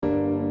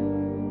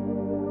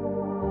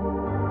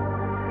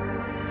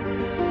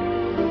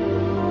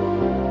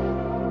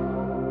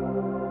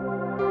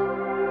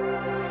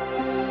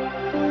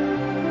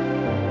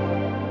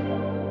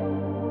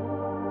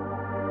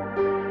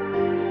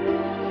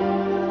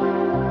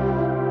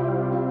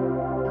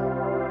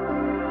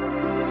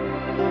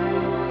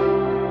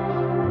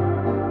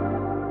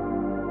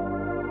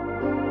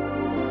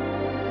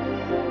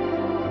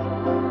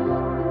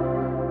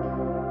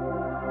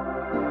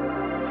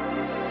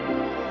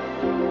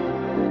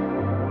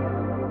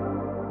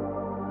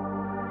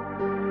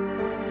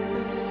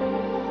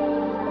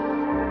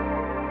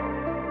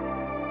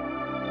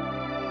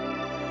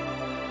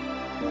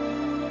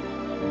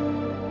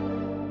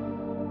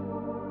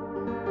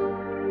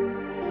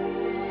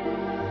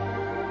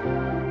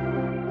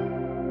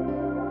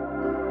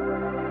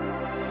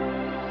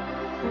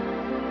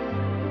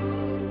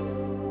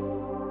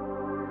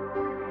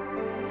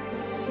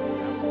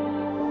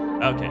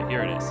Okay,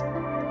 here it is.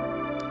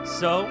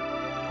 So,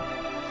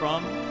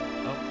 from...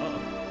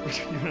 Oh,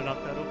 you're gonna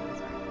knock that over?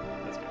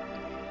 That's good.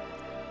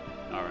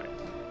 All right.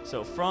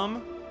 So,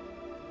 from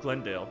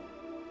Glendale,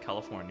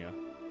 California,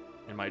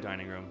 in my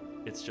dining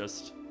room, it's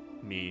just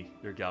me,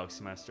 your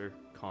Galaxy Master,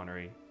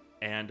 Connery,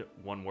 and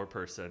one more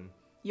person.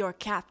 Your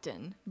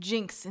captain,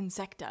 Jinx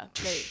Insecta,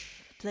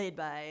 played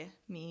by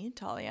me,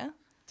 Talia.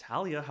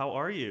 Talia, how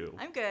are you?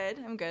 I'm good.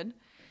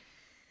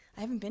 I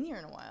haven't been here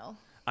in a while.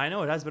 I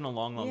know, it has been a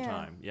long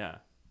time. Yeah.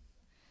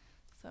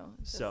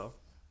 So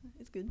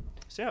it's good.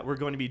 So yeah, we're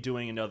going to be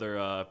doing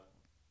another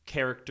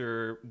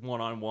character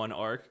one-on-one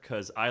arc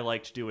because I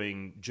liked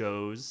doing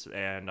Joe's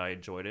and I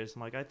enjoyed it. So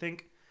I'm like, I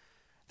think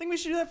we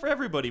should do that for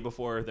everybody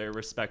before their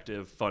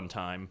respective fun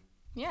time.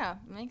 Yeah,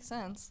 it makes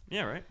sense.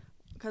 Yeah, right.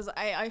 Because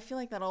I feel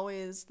like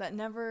that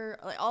never,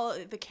 like all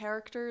the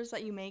characters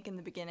that you make in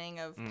the beginning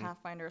of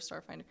Pathfinder or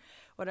Starfinder,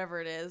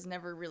 whatever it is,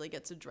 never really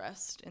gets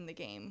addressed in the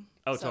game.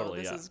 Oh, so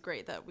totally, this yeah. is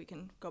great that we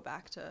can go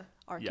back to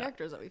our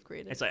characters that we've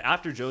created. It's like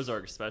after Joe's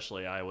arc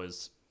especially,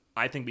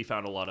 I think we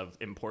found a lot of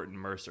important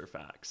Mercer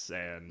facts,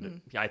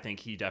 and I think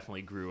he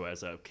definitely grew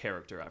as a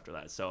character after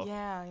that. So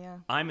yeah.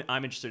 I'm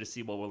interested to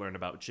see what we'll learn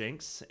about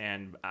Jinx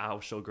and how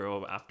she'll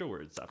grow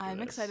afterwards.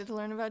 I'm excited to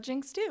learn about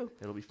Jinx too.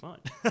 It'll be fun.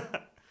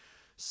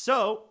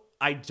 So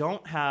I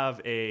don't have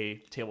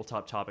a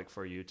tabletop topic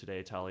for you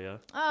today,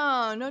 Talia.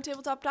 Oh, no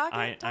tabletop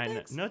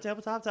topics? No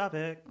tabletop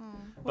topic.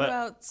 What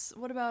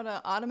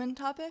about Ottoman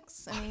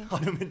topics? Any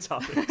Ottoman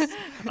topics.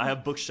 I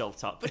have bookshelf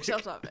topics.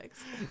 bookshelf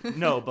topics?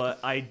 No, but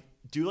I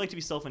do like to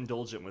be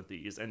self-indulgent with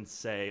these and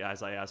say,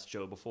 as I asked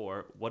Joe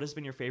before, what has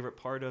been your favorite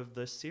part of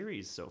the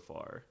series so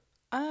far?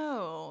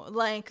 Oh,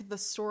 like the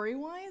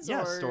story-wise?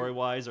 Yeah,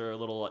 story-wise, or a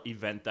little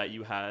event that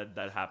you had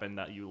that happened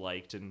that you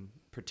liked in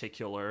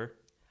particular.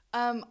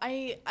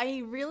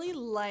 I really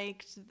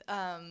liked,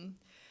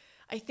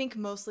 I think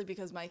mostly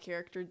because my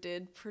character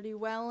did pretty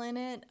well in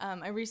it.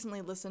 I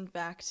recently listened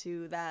back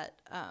to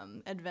that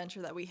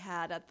adventure that we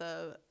had at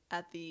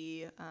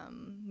the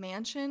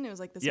mansion. It was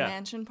like this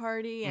mansion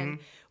party, and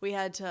we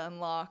had to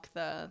unlock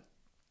the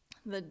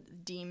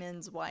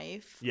demon's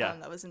wife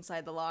that was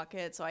inside the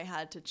locket. So I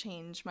had to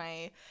change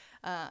my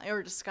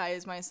or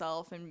disguise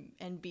myself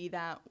and be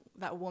that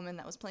woman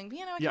that was playing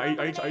piano. Are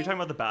you talking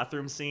about the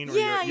bathroom scene?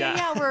 Where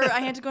where I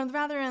had to go in the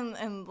bathroom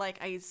and like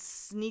I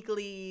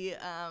sneakily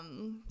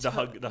the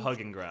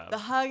hug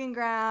and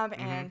grab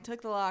and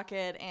took the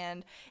locket,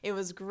 and it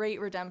was great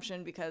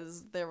redemption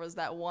because there was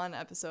that one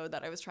episode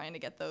that I was trying to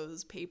get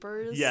those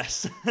papers.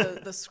 Yes.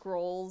 the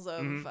scrolls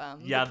of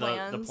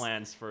the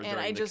plans for, and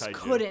I just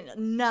couldn't.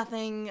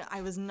 Nothing.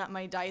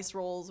 My dice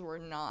rolls were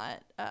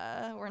not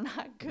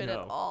good at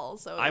all.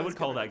 So I would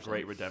call that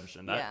great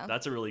redemption.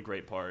 That's a really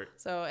great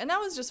part. So, and that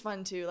was just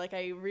fun too. Like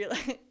I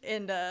really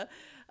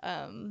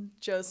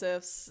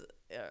Joseph's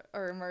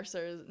or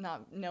Mercer's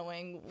not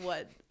knowing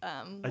what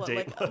a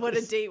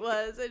date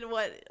was and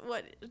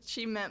what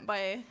she meant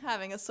by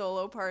having a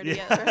solo party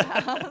at her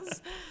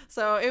house.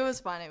 So it was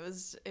fun. It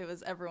was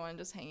everyone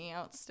just hanging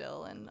out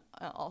still and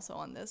also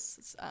on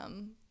this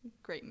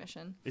great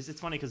mission. It's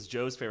funny because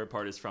Joe's favorite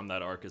part is from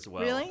that arc as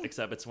well. Really?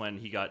 Except it's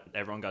when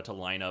everyone got to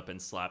line up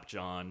and slap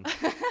John.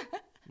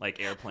 Like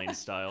airplane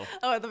style.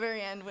 Oh, at the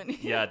very end when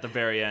at the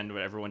very end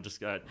when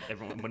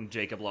when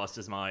Jacob lost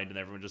his mind and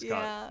everyone just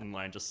got in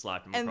line, just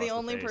slapped him across the face. And the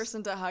only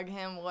person to hug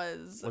him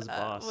was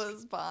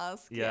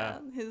Bosk. Yeah.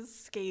 His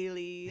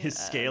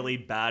scaly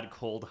bad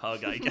cold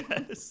hug, I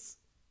guess.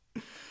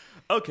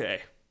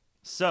 Okay,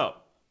 so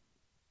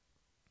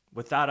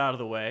with that out of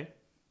the way,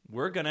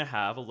 we're gonna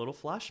have a little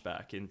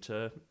flashback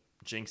into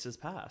Jinx's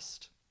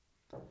past.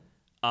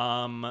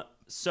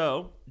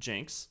 So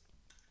Jinx.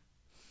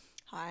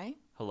 Hi.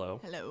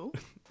 Hello.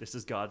 This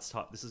is God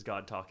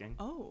talking.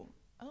 Oh,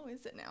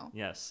 is it now?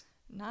 Yes.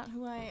 Not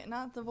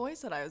the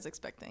voice that I was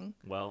expecting.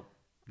 Well,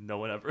 no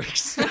one ever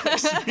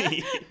expects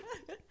me.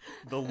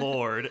 The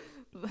Lord.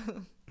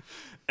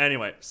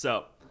 Anyway,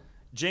 so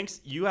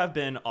Jinx, you have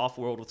been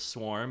off-world with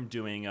Swarm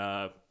doing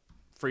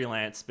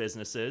freelance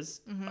businesses.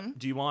 Mm-hmm.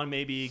 Do you want to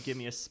maybe give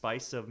me a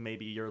spice of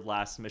maybe your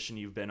last mission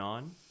you've been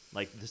on?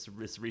 Like this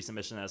recent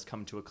mission that has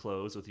come to a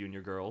close with you and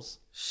your girls?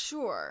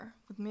 Sure.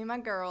 With me and my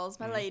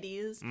girls, my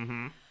ladies.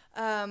 Mm-hmm.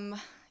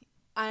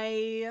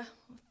 I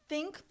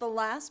think the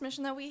last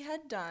mission that we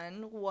had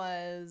done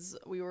was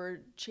we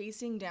were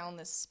chasing down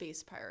this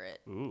space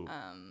pirate. Ooh.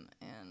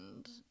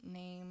 And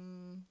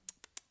name,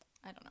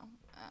 I don't know.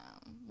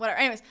 Whatever.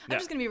 Anyways, I'm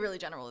just going to be really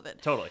general with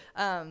it. Totally.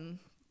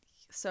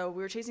 So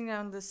we were chasing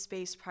down this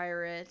space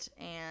pirate,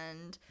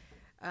 and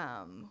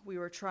we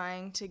were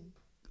trying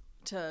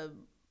to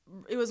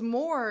it was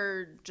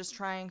more just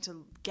trying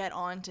to get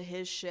onto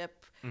his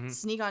ship,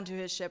 sneak onto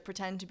his ship,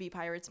 pretend to be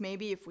pirates,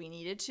 maybe if we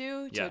needed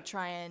to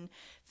try and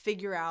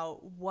figure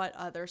out what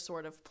other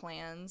sort of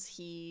plans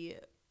he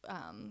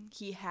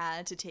he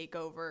had to take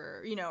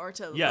over, or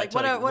to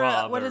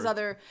what his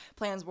other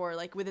plans were,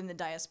 like within the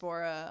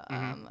diaspora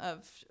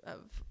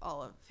of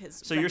all of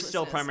his. So you're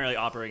still primarily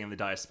operating in the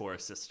diaspora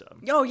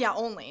system. Oh yeah,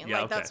 only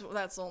okay.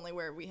 That's only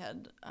where we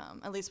had,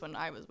 at least when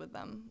I was with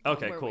them.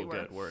 Okay, cool,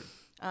 good word.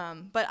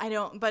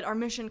 But our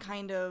mission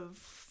kind of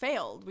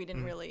failed. We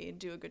didn't really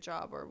do a good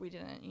job, or we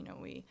didn't,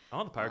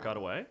 Oh, the pirate got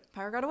away?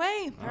 Pirate got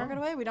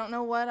away. We don't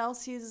know what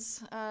else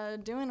he's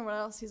doing or what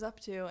else he's up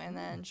to. And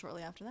then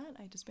shortly after that,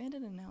 I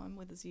disbanded, and now I'm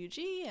with the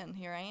ZUG, and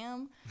here I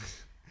am.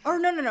 Or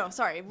no.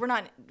 Sorry, we're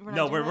not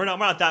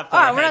that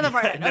far. Oh, we're not that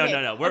far. Ahead. No.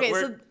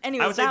 So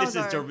anyways, I would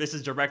say this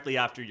is directly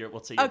after your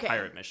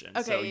pirate mission.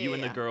 Okay, so you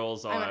and the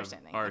girls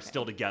are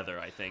still together,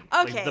 I think.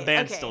 Okay, like, the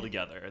band's still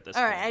together at this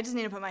point. All right, I just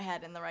need to put my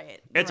head in the right.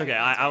 It's okay.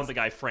 I don't think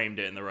I framed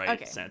it in the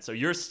right sense. So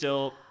you're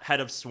still head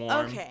of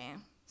Swarm. Okay.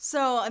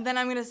 So then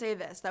I'm going to say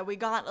this, that we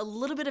got a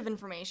little bit of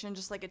information,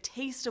 just like a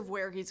taste of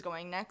where he's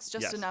going next,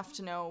 just enough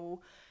to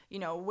know,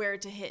 where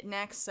to hit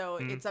next. So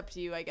it's up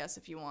to you, I guess,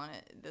 if you want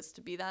this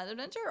to be that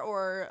adventure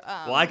or...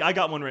 Well, I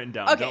got one written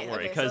down. Don't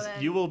worry, because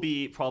you will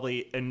be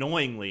probably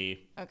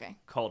annoyingly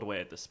called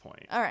away at this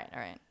point. All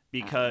right.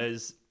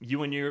 Because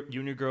you and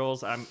your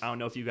girls, I don't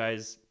know if you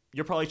guys...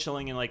 You're probably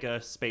chilling in like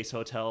a space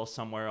hotel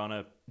somewhere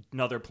on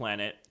another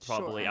planet,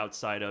 probably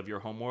outside of your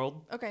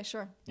homeworld. Okay,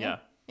 sure. Yeah.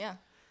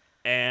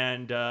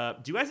 And do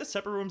you guys have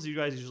separate rooms, or do you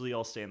guys usually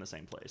all stay in the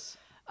same place?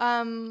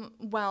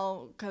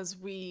 Well, because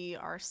we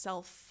are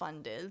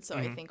self-funded, so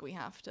I think we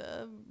have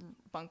to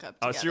bunk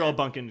up together. Oh, so you're all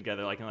bunking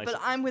together, But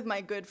I'm with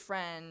my good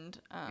friend.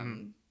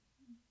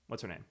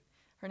 What's her name?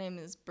 Her name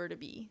is Berta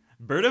B.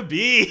 Berta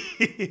B.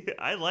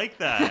 I like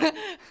that.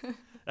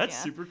 That's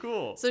super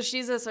cool. So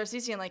she's a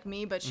Sarcesian like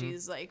me, but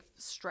she's like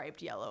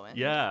striped yellow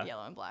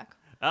and black.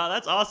 Oh,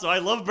 that's awesome. I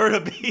love Berta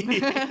B.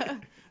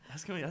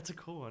 That's a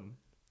cool one.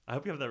 I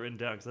hope you have that written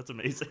down because that's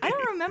amazing. I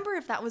don't remember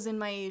if that was in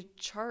my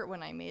chart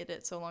when I made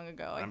it so long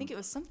ago. I think it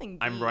was something B.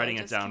 I'm writing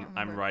it down.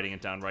 I'm writing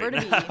it down right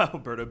now.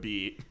 Berta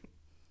B.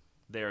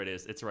 There it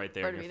is. It's right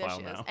there in your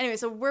file now. Anyway,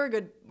 so we're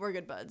good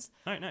buds.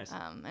 All right, nice.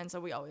 And so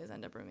we always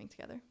end up rooming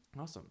together.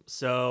 Awesome.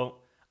 So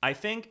I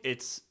think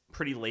it's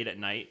pretty late at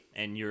night,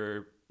 and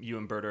you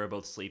and Berta are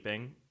both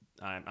sleeping.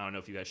 I don't know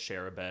if you guys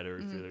share a bed or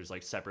if there's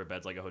like separate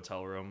beds, like a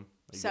hotel room.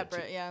 Like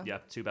separate, yeah. Yeah,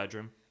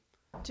 2-bedroom.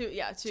 Two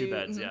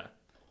beds, yeah.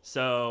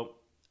 So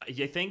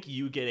I think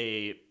you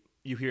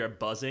hear a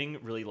buzzing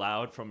really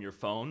loud from your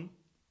phone.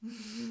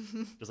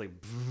 Just like...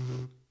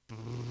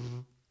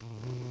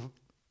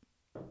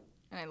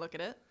 And I look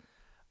at it.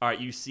 All right,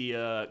 you see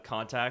a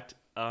contact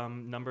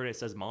number. It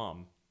says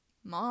mom.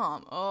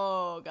 Mom.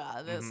 Oh,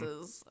 God, this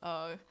is...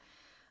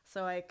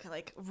 So I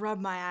like rub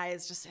my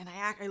eyes and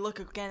I look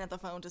again at the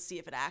phone to see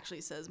if it actually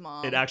says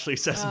mom. It actually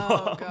says mom.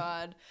 Oh,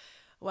 God.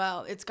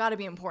 Well, it's got to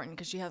be important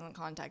because she hasn't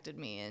contacted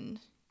me in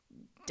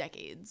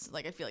decades.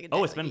 Like, I feel like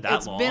it's been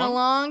that long? It's been a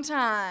long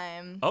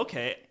time.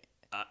 Okay.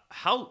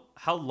 How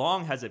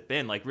long has it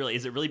been? Like, really?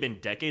 Has it really been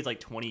decades? Like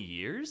 20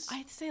 years?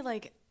 I'd say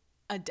like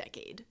a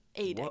decade.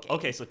 A decade.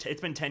 Okay, so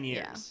it's been 10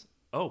 years.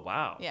 Yeah. Oh,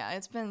 wow. Yeah,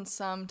 it's been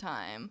some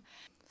time.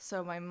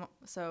 So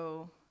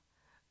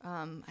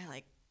I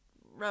like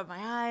rub my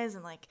eyes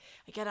and like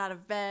I get out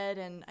of bed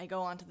and I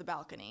go onto the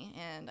balcony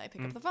and I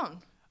pick up the phone.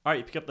 All right,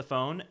 you pick up the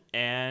phone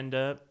and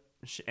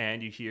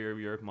you hear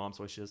your mom's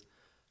voice. She says,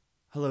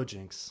 "Hello,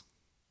 Jinx."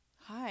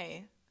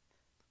 Hi.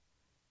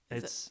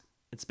 It's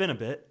been a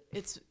bit.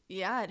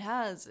 It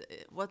has.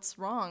 What's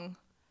wrong?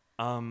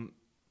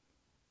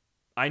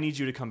 I need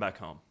you to come back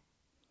home.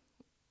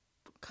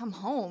 Come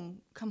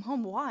home? Come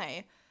home?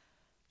 Why?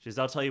 She says,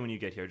 "I'll tell you when you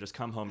get here. Just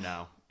come home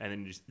now." And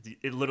then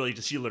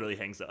she literally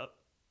hangs up.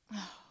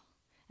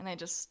 And I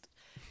just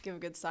give a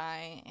good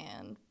sigh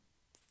and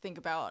think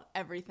about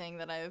everything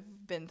that I've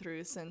been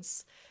through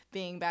since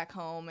being back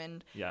home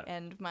and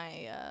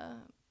my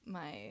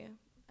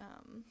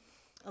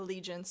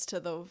allegiance to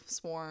the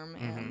Swarm.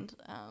 And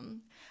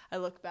I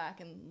look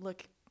back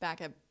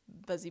at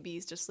Buzzy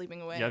Bee's just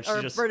sleeping away,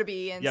 or Berta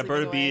B. And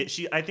Berta B.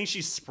 I think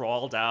she's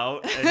sprawled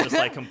out and just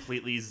like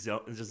completely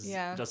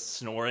just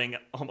snoring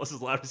almost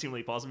as loud as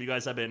humanly possible. You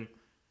guys have been,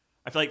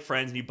 I feel like,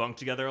 friends and you bunk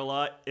together a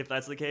lot, if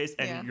that's the case,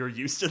 and you're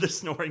used to the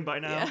snoring by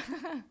now.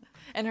 Yeah.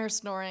 And her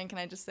snoring, can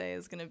I just say,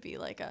 is going to be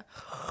like a...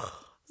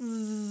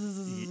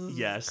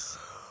 Yes.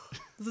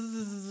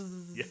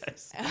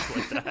 Yes,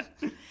 like that.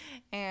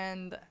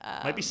 And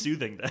might be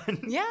soothing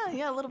then.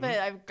 Yeah, a little bit.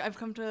 I've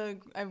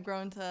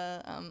grown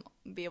to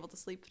be able to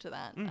sleep to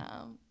that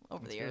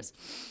over the years.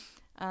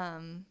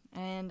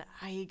 And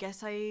I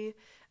guess I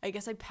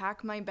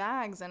pack my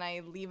bags and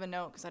I leave a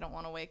note because I don't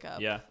want to wake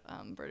up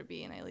Berta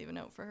B, and I leave a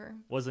note for her.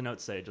 What does the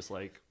note say? Just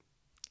like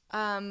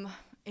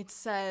it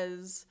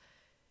says,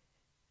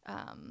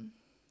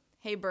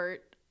 "Hey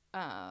Bert,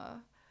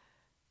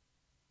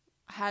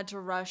 had to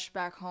rush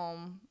back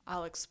home.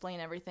 I'll explain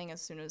everything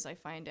as soon as I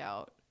find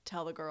out.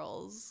 Tell the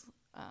girls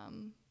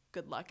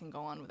good luck and go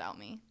on without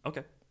me."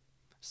 Okay.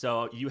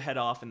 So you head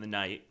off in the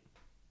night,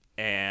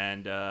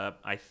 and I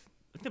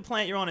think the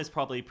planet you're on is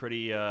probably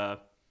pretty,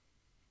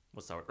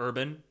 what's that word?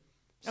 Urban.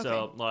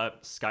 So a lot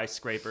of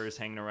skyscrapers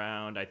hanging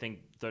around. I think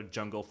the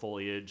jungle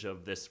foliage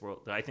of this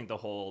world. I think the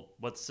whole,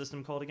 what's the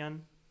system called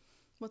again?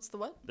 What's the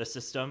what? The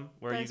system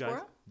where Diaspora? you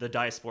guys. The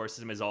diaspora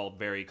system is all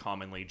very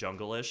commonly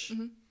jungle-ish.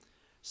 Mm-hmm.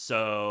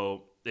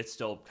 So it's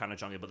still kind of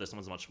jungle, but this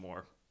one's much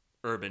more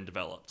urban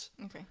developed.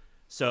 Okay.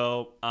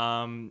 So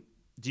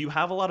do you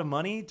have a lot of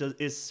money?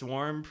 Is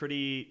Swarm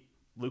pretty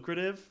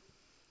lucrative?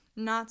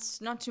 Not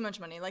too much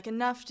money, like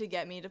enough to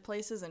get me to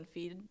places and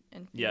feed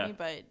me,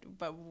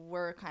 but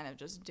we're kind of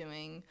just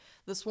doing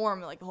the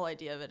Swarm. Like the whole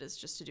idea of it is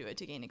just to do it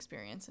to gain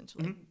experience and to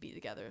like be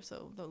together.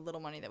 So the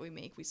little money that we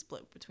make, we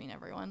split between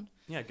everyone.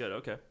 Yeah, good.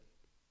 Okay.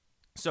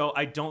 So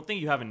I don't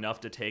think you have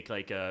enough to take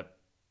like a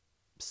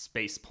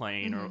space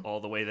plane or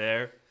all the way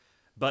there,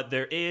 but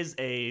there is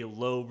a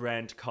low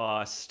rent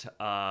cost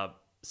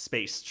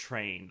space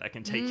train that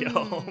can take you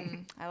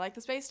home. I like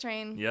the space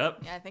train. Yep.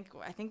 Yeah,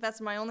 I think that's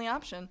my only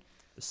option.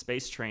 The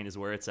space train is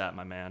where it's at,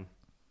 my man.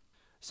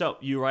 So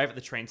you arrive at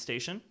the train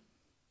station,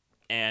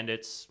 and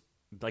it's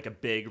like a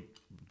big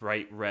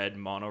bright red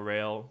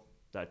monorail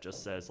that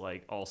just says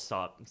like all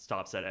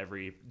stops at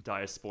every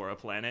diaspora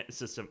planet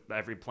system,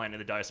 every planet in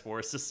the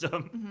diaspora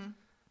system. Mm-hmm.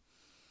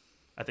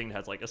 I think it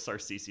has like a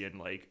Sarcesian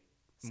like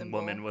Symbol.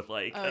 woman with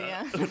like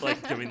yeah. with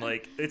like doing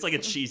like it's like a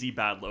cheesy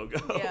bad logo.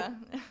 Yeah.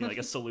 Like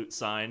a salute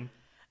sign.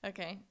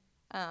 Okay.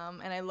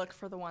 And I look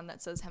for the one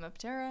that says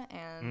Hemiptera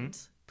and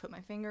put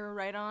my finger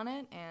right on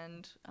it.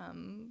 And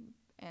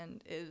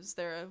is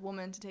there a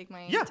woman to take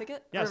my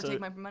ticket? Yeah, or so take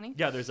my money?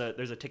 Yeah, there's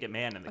a ticket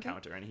man in the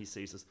counter, and he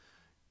says,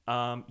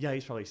 yeah,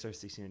 he's probably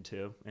Sarcesian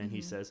too, and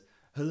he says,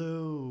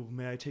 "Hello,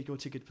 may I take your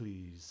ticket,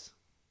 please?"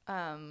 Or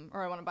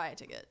I want to buy a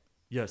ticket.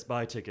 Yes,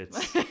 buy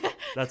tickets.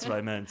 That's what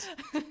I meant.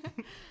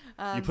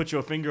 You put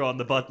your finger on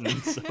the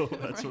button, so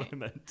that's what I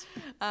meant.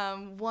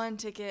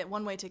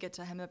 One-way ticket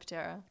to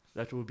Hemiptera.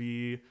 That will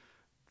be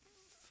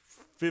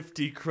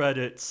 50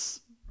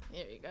 credits.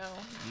 Here you go.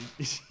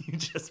 You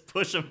just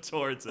push him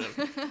towards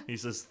him. He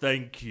says,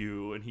 "Thank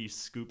you," and he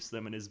scoops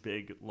them in his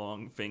big,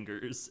 long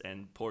fingers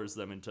and pours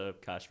them into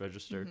cash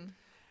register. And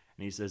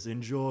he says,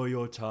 "Enjoy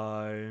your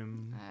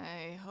time."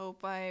 I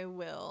hope I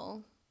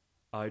will.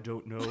 I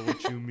don't know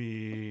what you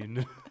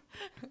mean.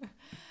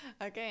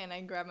 Okay, and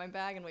I grab my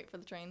bag and wait for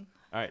the train.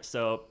 All right,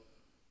 so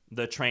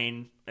the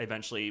train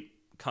eventually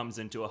comes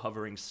into a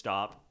hovering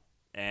stop,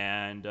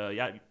 and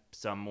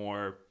some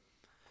more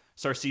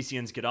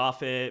Sarcesians get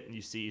off it.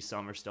 You see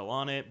some are still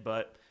on it,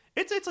 but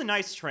it's a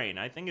nice train.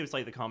 I think it was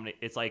like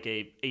it's like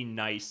a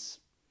nice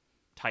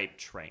type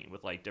train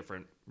with like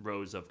different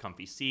rows of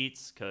comfy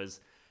seats because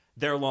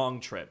they're long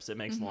trips. It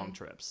makes long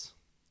trips.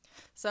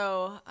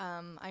 So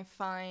I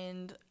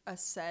find a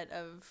set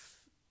of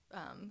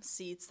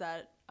seats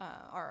that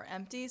are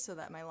empty so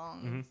that my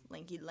long,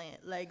 lanky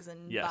legs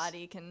and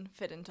body can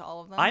fit into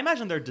all of them. I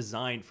imagine they're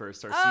designed for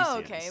Sarcesians. Oh,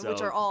 okay. So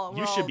which are all...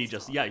 You should be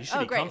just... Yeah, you should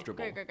be great,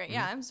 comfortable. Great.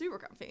 Yeah, I'm super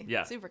comfy.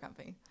 Yeah. Super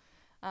comfy.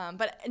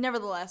 But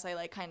nevertheless, I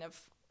like kind of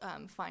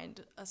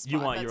find a spot. You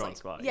want that's your own like,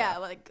 spot. Yeah,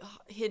 like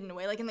hidden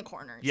away, like in the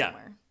corner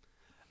somewhere.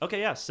 Okay,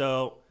 yeah.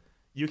 So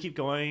you keep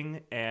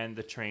going and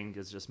the train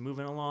is just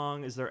moving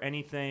along. Is there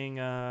anything...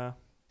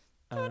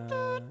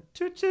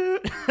 toot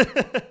toot.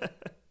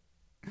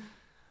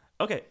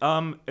 Okay.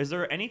 Is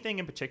there anything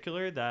in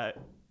particular that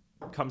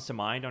comes to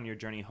mind on your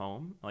journey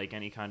home? Like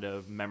any kind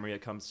of memory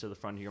that comes to the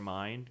front of your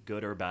mind,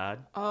 good or bad?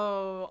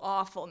 Oh,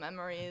 awful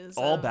memories.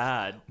 All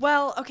bad.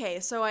 Well,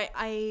 okay. So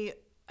I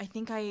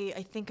think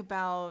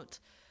about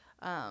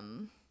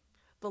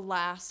the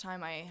last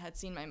time I had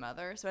seen my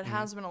mother. So it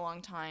has been a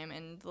long time,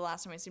 and the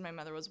last time I seen my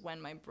mother was when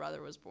my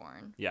brother was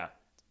born. Yeah.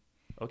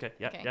 Okay.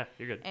 Yeah,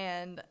 you're good.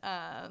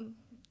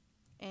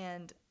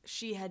 And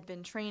she had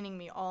been training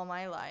me all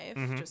my life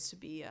just to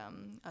be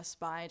a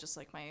spy, just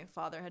like my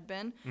father had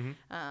been,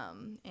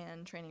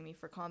 and training me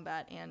for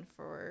combat and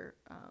for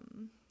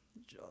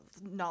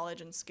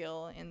knowledge and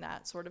skill in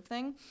that sort of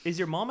thing. Is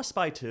your mom a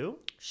spy too?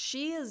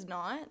 She is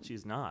not.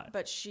 She's not.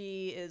 But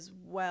she is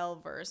well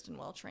versed and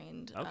well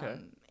trained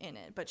in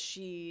it. But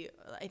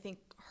I think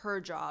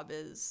her job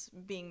is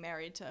being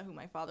married to who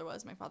my father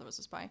was. My father was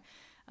a spy.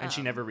 And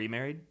she never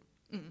remarried?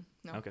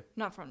 No. Okay.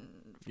 Not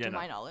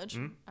my knowledge.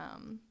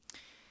 Mm-hmm.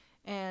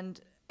 And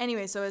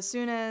anyway, so as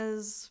soon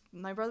as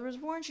my brother was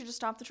born, she just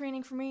stopped the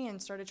training for me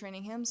and started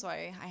training him. So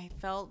I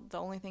felt the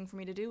only thing for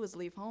me to do was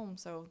leave home.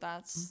 So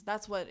that's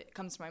what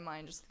comes to my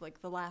mind, just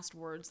like the last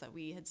words that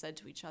we had said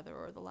to each other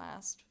or the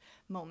last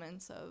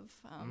moments of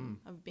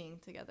being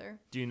together.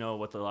 Do you know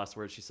what the last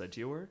words she said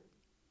to you were?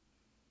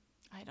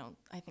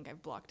 I think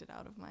I've blocked it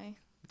out of my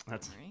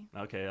memory.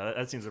 Okay.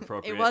 That seems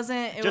appropriate. It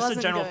wasn't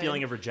a general good.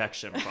 feeling of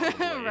rejection,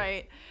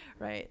 probably.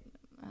 Right.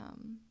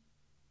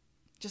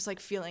 Just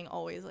like feeling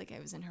always like I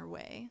was in her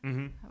way.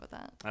 Mm-hmm. How about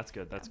that? That's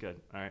good. That's good.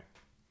 All right.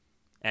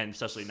 And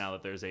especially now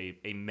that there's a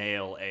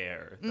male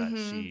heir that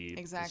she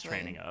is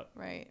training up.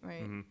 Right.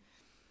 Mm-hmm.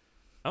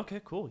 Okay,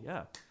 cool.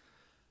 Yeah.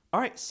 All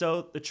right.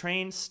 So the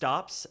train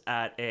stops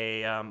at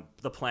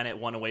the planet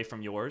one away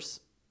from yours,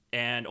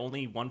 and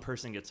only one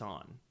person gets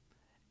on.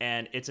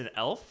 And it's an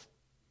elf,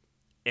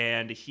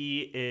 and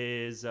he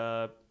is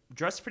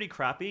dressed pretty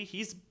crappy.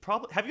 He's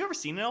probably. Have you ever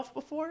seen an elf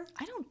before?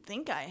 I don't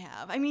think I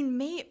have. I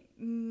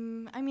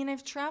mean,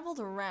 I've traveled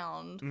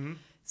around,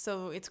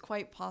 so it's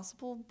quite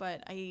possible,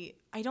 but I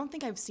don't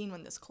think I've seen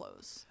one this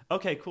close.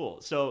 Okay,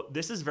 cool. So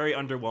this is very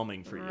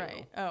underwhelming for you.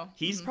 Right. Oh.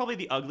 He's probably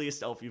the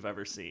ugliest elf you've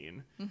ever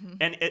seen.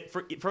 And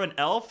for an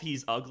elf,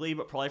 he's ugly,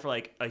 but probably for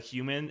like a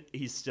human,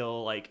 he's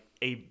still like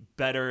a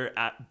better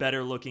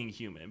looking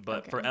human.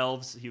 But for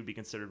elves, he would be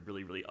considered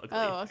really, really ugly.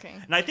 Oh, okay.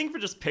 And I think for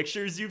just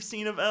pictures you've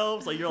seen of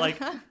elves, like you're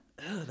like,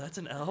 oh, that's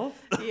an elf.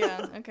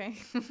 Yeah. Okay.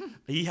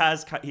 He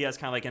has kind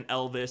of like an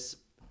Elvis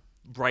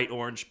bright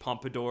orange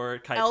pompadour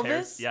type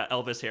hair. Yeah,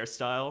 Elvis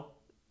hairstyle.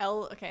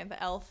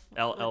 The elf.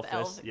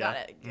 Elvis,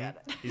 yeah. Got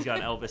it. He's got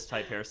an Elvis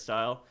type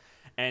hairstyle,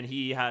 and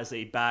he has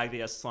a bag that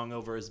he has slung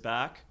over his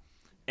back,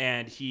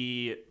 and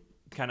he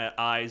kind of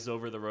eyes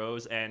over the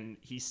rows, and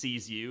he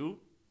sees you,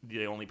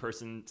 the only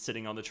person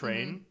sitting on the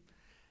train,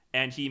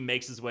 and he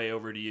makes his way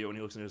over to you, and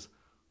he looks and goes,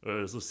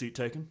 "Is the seat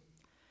taken?"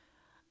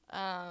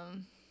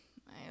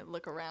 I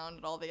look around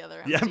at all the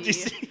other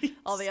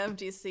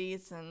empty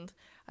seats, and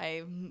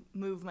I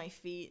move my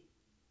feet,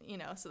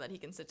 so that he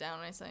can sit down.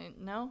 And I say,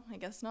 "No, I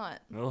guess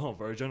not." Oh,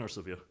 very generous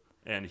of you.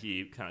 And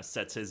he kind of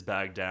sets his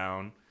bag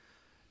down,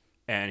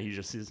 and he's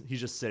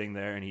just sitting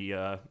there, and he's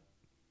kind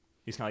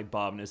of like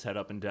bobbing his head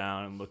up and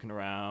down and looking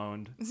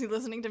around. Is he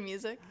listening to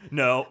music?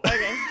 No.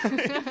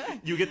 Okay.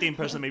 You get the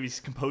impression that maybe he's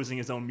composing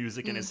his own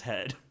music in his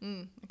head.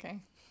 Okay.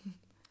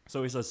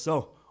 So he says,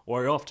 "So,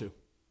 where are you off to?"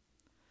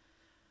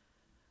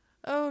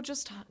 Oh,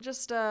 just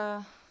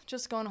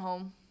going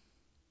home.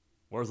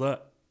 Where's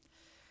that?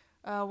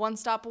 One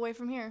stop away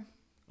from here.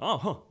 Oh,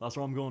 huh. That's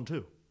where I'm going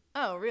too.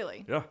 Oh,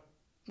 really? Yeah.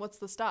 What's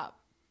the stop?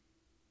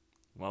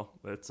 Well,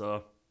 it's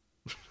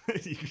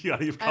you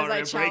gotta give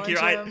Connery a break here.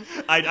 Him.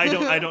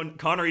 I don't.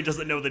 Connery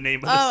doesn't know the name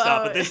of the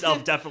stop, but this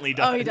elf definitely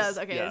does. Oh, he does.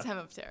 Okay, yeah. It's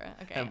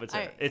Hemiptera. Okay.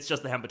 Hemiptera. It's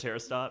just the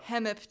Hemiptera stop.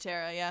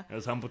 Hemiptera, yeah.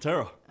 It's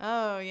Hemiptera.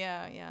 Oh,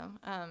 yeah.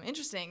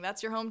 Interesting.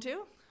 That's your home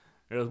too?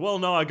 Goes, well,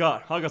 no, I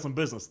got some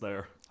business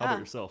there. How about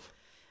yourself?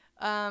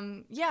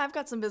 Yeah, I've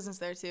got some business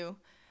there too.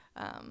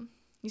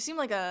 You seem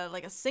like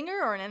a singer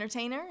or an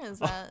entertainer. Is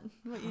that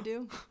what you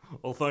do?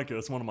 Well, thank you.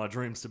 It's one of my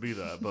dreams to be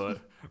that, but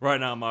right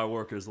now my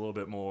work is a little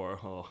bit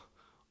more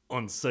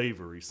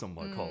unsavory, some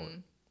might call it.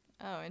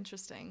 Oh,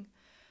 interesting.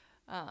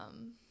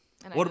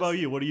 What about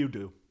you? What do you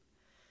do?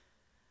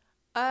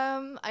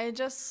 I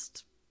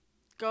just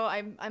go.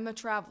 I'm a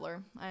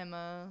traveler. I'm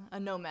a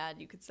nomad,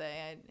 you could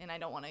say. I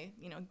don't want to,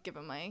 give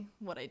them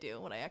what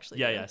I actually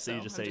do. Yeah. So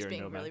you just say you're a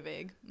nomad. I'm just being really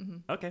vague.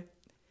 Mm-hmm. Okay.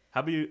 How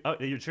about you? Oh,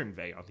 you're turning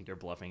vague. I don't think you're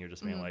bluffing. You're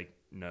just being like,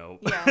 no.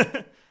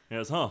 Yeah.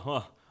 Yes,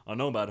 a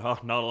nomad,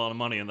 not a lot of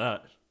money in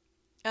that.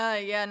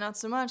 Yeah, not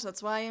so much.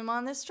 That's why I'm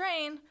on this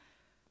train.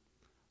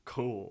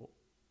 Cool.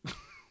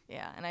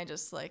 Yeah, and I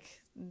just I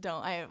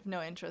have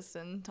no interest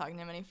in talking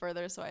to him any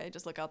further, so I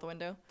just look out the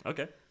window.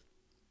 Okay.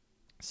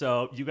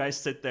 So you guys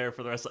sit there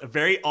for the rest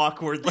very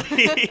awkwardly.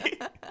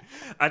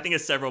 I think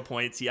at several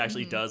points he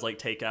actually does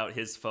take out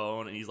his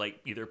phone and he's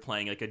either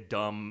playing a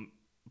dumb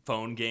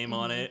phone game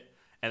on it,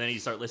 and then you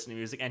start listening to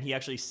music, and he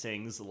actually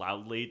sings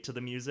loudly to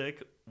the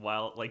music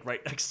while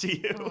right next to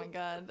you. Oh my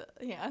god.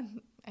 Yeah.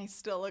 I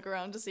still look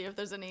around to see if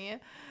there's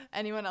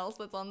anyone else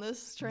that's on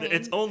this train.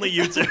 It's only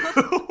you two.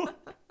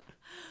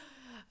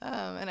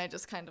 And I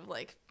just kind of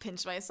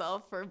pinch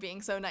myself for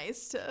being so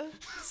nice to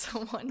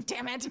someone.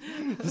 Damn it.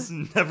 Just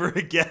never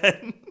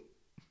again.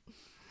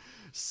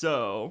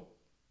 So,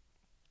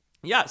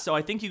 yeah. So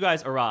I think you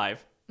guys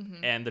arrive,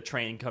 and the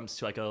train comes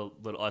to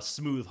a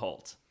smooth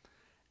halt,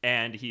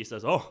 and he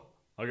says, "Oh,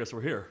 I guess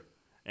we're here."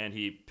 And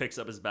he picks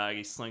up his bag,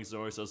 he slings it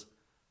over, he says,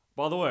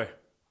 "By the way,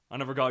 I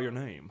never got your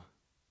name."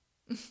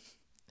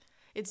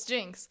 It's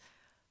Jinx.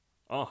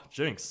 Oh,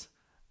 Jinx.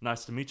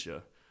 Nice to meet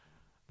you.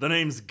 The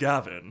name's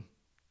Gavin.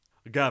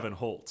 Gavin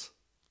Holt.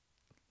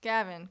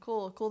 Gavin,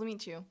 cool to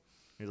meet you.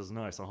 He says,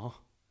 "Nice,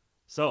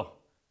 So,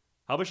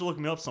 how about you look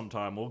me up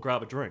sometime? We'll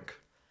grab a drink."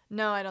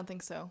 No, I don't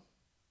think so.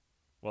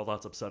 Well,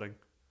 that's upsetting.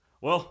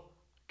 Well,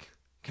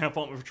 can't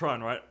fault me for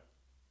trying, right?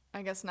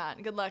 I guess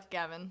not. Good luck,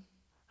 Gavin.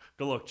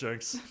 Good luck,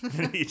 Jinx.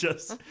 And he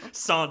just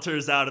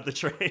saunters out of the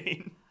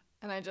train.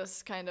 And I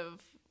just kind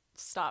of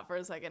stop for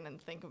a second and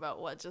think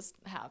about what just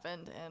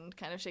happened and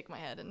kind of shake my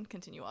head and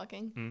continue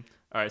walking.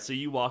 All right, so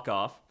you walk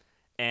off.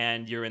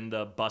 And you're in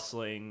the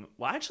bustling.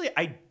 Well, actually,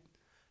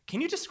 can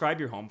you describe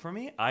your home for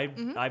me?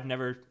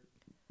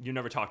 You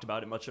never talked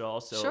about it much at all.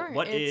 So, sure,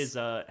 what is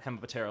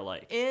Hemiptera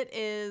like? It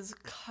is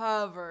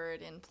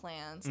covered in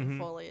plants and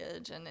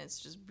foliage, and it's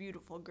just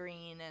beautiful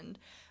green and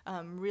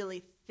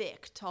really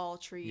thick, tall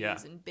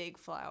trees and big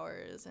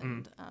flowers,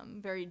 and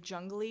very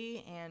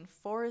jungly and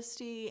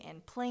foresty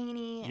and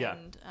plainy,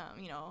 and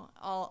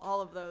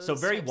all of those. So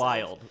very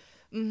wild.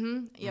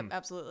 Yep,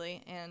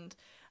 absolutely, and.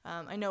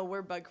 I know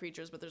we're bug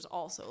creatures, but there's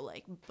also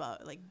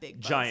big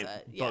bugs giant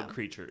bug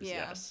creatures.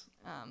 Yeah. Yes.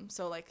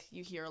 So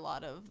you hear a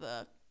lot of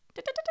the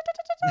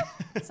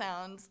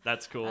sounds.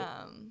 That's cool.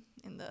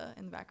 In the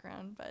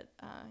background,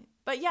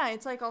 but yeah,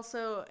 it's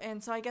also,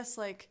 and so I guess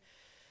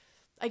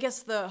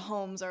the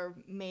homes are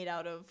made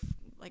out of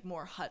like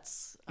more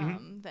huts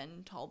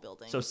than tall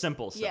buildings. So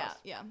simple stuff.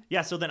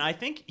 Yeah. So then I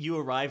think you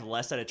arrive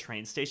less at a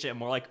train station and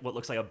more like what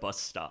looks like a bus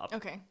stop.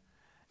 Okay.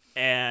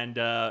 And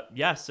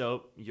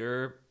so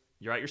you're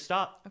at your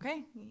stop.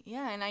 Okay.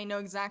 Yeah, and I know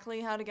exactly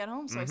how to get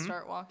home, so I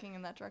start walking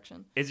in that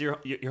direction. Is your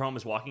home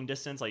is walking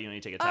distance? Like you don't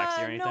need to take a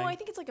taxi or anything? No, I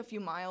think it's like a few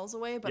miles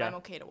away, but I'm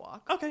okay to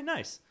walk. Okay,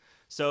 nice.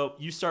 So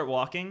you start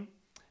walking,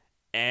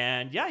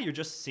 and you're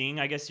just seeing,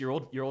 I guess, your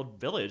old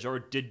village. Or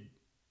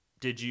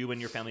did you and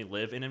your family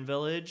live in a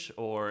village,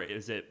 or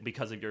is it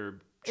because of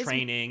your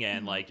training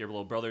and like your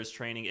little brother's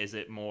training? Is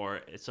it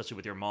more, especially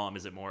with your mom,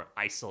 is it more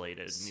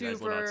isolated and you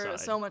guys live outside?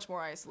 So much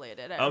more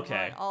isolated.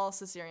 Okay. All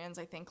Caesareans,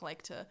 I think,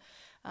 like to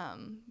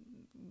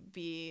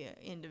be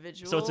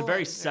individual. So it's a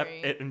very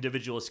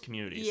individualist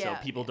community. Yeah,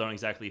 so people don't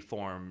exactly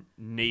form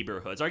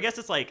neighborhoods. Or I guess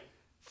it's like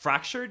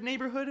fractured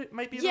neighborhood. It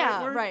might be the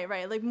right word.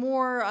 Right. Like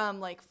more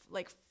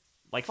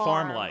like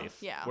farm life.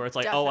 Yeah, where it's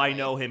like, definitely. oh, I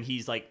know him.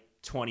 He's like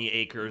 20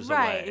 acres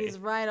right away. He's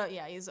right.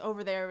 He's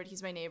over there, but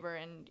he's my neighbor,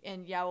 and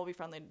we'll be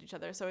friendly to each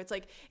other. So it's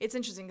like, it's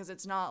interesting because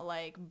it's not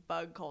like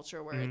bug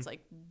culture where it's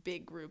like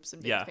big groups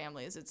and big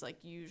families. It's like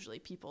usually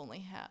people only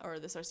have, or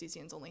the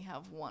Sarcesians only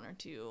have 1 or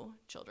 2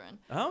 children.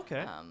 Oh,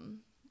 okay.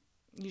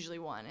 Usually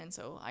 1, and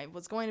so I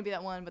was going to be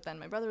that one, but then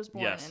my brother was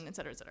born, and et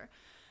cetera, et cetera.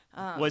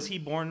 Was he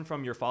born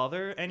from your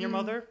father and your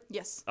mother?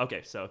 Yes.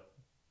 Okay, so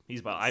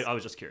he's. I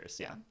was just curious.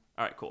 Yeah.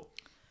 All right. Cool.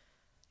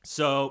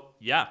 So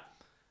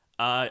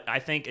I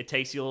think it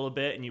takes you a little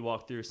bit, and you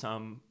walk through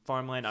some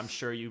farmland. I'm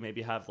sure you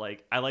maybe have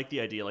I like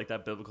the idea, like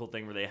that biblical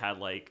thing where they had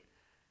like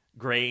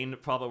grain,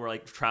 probably where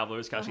like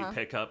travelers can actually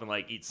pick up and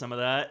like eat some of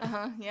that.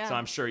 Yeah. So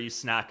I'm sure you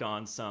snack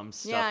on some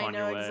stuff on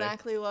your way. Yeah, I know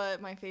exactly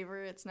what my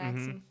favorite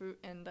snacks and fruit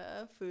and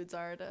foods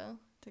are to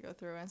go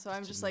through, and so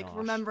I'm just like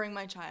remembering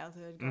my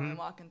childhood, going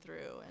walking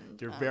through,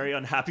 and your very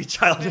unhappy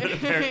childhood,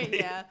 apparently.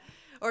 Yeah,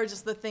 or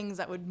just the things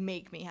that would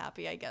make me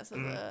happy, I guess,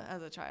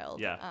 as a child.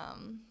 Yeah.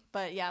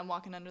 But yeah, I'm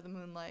walking under the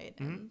moonlight,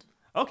 and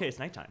okay, it's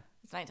nighttime.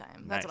 It's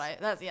nighttime. Nice.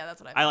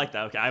 That's what I like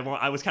that. Okay,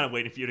 I was kind of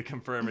waiting for you to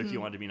confirm if you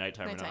wanted to be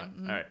nighttime or not.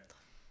 All right.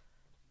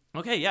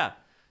 Okay, yeah.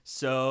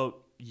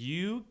 So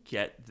you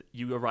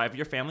arrive at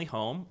your family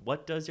home.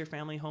 What does your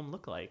family home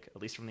look like,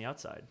 at least from the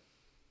outside?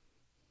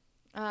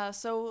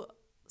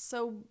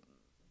 So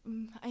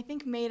I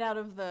think made out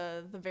of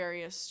the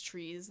various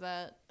trees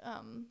that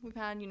we've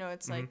had.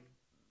 It's like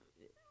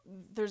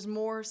there's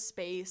more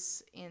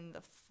space in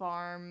the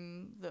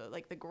farm,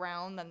 the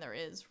ground, than there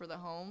is for the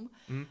home.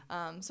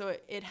 So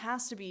it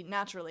has to be,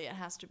 naturally, it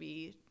has to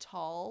be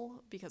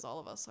tall because all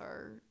of us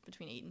are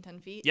between 8 and 10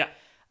 feet. Yeah.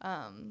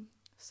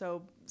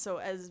 So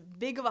as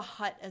big of a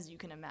hut as you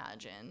can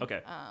imagine.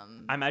 Okay.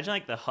 I imagine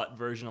like the hut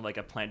version of like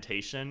a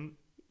plantation.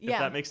 Yeah. If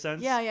that makes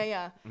sense.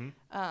 Yeah.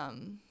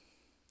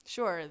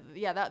 Sure.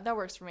 Yeah, that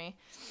works for me.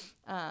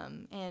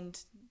 And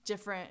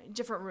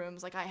different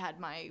rooms. Like I had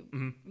my,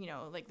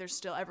 like there's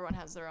still, everyone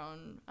has their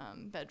own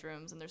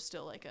bedrooms, and there's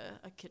still like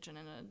a kitchen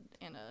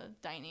and a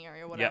dining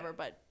area or whatever.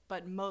 Yeah.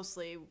 But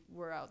mostly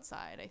we're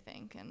outside, I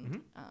think,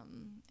 and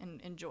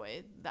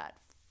enjoy that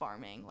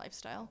farming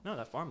lifestyle. No,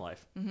 that farm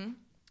life.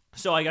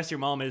 So I guess your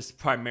mom is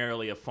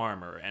primarily a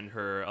farmer, and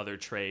her other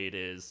trade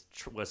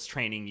was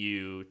training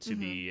you to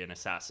be an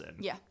assassin.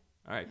 Yeah.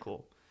 All right,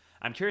 cool.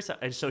 I'm curious.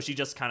 So she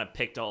just kind of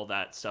picked all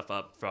that stuff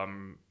up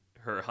from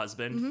her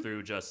husband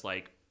through just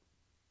like,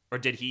 or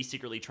did he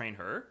secretly train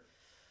her?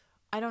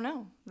 I don't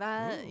know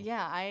that. Ooh.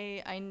 Yeah,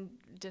 I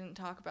didn't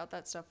talk about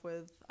that stuff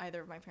with either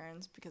of my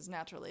parents because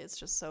naturally it's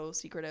just so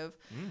secretive.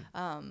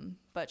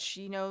 But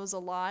she knows a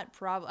lot.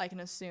 Probably I can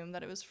assume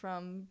that it was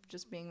from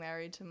just being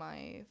married to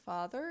my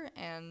father,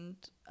 and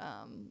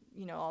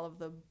all of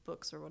the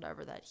books or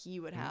whatever that he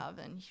would have,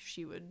 and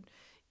she would.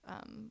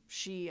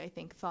 She I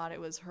think thought it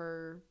was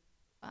her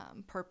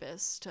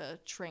purpose to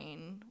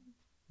train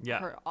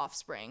her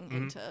offspring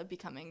into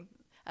becoming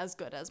as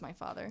good as my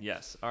father.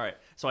 Yes. All right.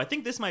 So I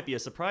think this might be a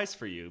surprise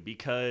for you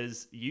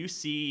because you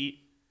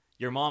see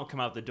your mom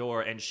come out the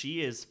door and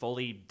she is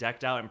fully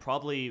decked out in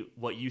probably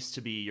what used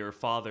to be your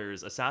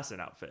father's assassin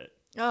outfit.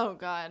 Oh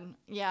God.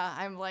 Yeah.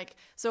 I'm like,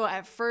 so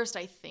at first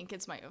I think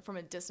it's from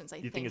a distance,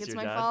 I think it's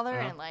my dad? father.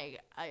 And like,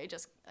 it's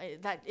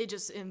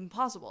just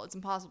impossible. It's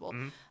impossible.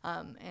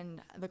 And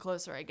the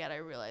closer I get, I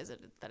realize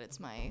that it's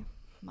my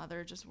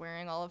mother just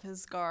wearing all of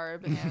his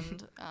garb.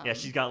 And yeah,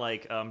 she's got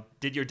like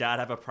did your dad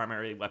have a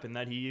primary weapon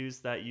that he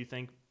used that you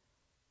think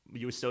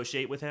you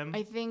associate with him?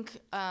 I think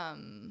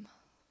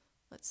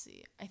let's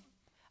see,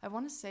 I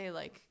want to say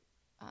like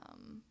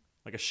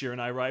a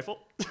Shiranai rifle.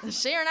 A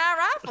Shiranai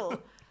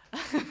rifle.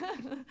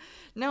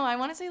 No, I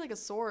want to say like a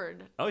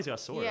sword. Oh, he's got a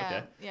sword. Yeah,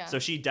 okay. Yeah. So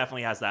she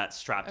definitely has that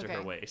strapped to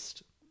her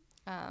waist.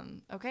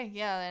 Okay,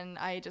 yeah, and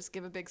I just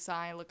give a big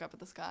sigh, look up at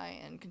the sky,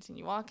 and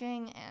continue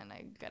walking, and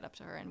I get up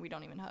to her, and we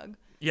don't even hug.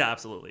 Yeah,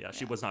 absolutely. Yeah,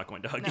 she was not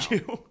going to hug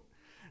you.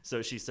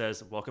 So she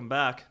says, "Welcome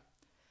back."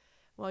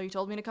 Well, you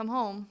told me to come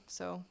home,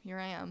 so here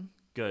I am.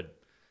 Good.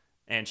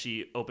 And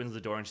she opens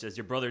the door and she says,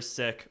 "Your brother's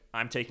sick.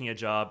 I'm taking a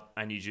job.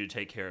 I need you to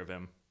take care of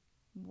him."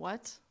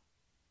 What?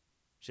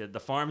 She said, the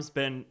farm's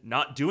been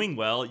not doing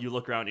well. You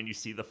look around and you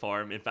see the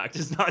farm, in fact,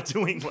 is not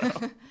doing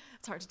well.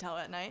 It's hard to tell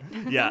at night.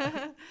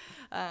 Yeah.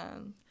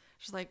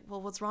 She's like,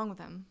 well, what's wrong with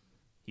him?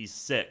 He's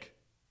sick.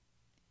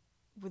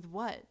 With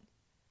what?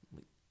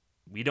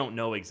 We don't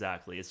know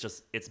exactly.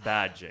 It's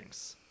bad,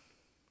 Jinx.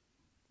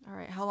 All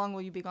right. How long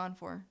will you be gone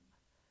for?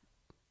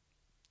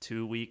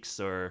 2 weeks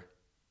or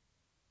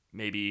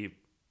maybe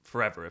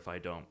forever if I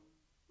don't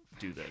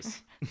do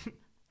this.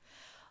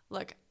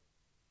 Look,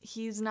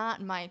 he's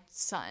not my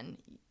son.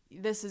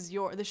 This should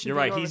You're be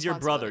right. your He's your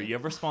brother. responsibility. You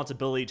have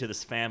responsibility to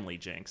this family,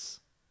 Jinx.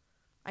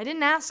 I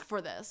didn't ask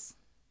for this.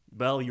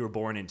 Well, you were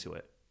born into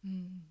it.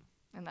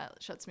 And that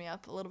shuts me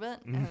up a little bit.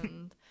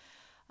 And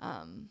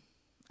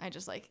I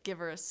just like give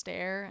her a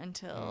stare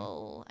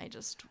until I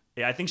just.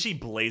 Yeah, I think she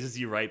blazes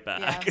you right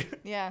back.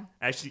 Yeah.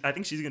 Actually, I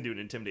think she's going to do an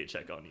intimidate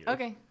check on you.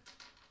 Okay.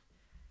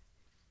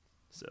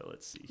 So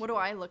let's see. What do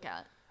I look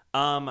at?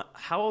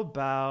 How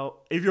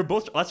about if you're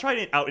both? Let's try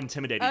to out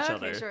intimidate each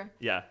other. Okay, sure.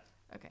 Yeah.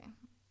 Okay.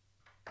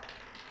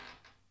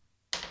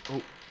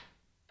 Oh,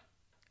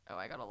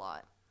 I got a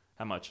lot.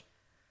 how much?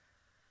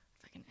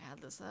 If I can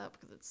add this up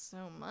because it's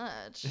so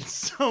much. It's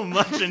so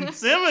much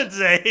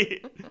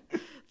intimidate.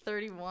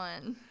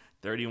 31.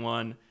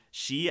 31.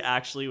 She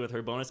actually, with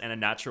her bonus and a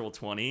natural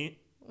 20.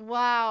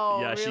 Wow.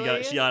 Yeah,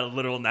 really? she got a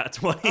literal nat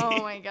 20.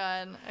 Oh my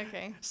god.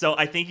 Okay. So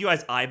I think you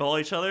guys eyeball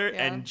each other,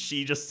 Yeah. and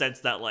she just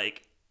sensed that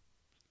like,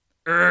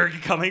 erg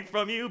coming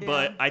from you.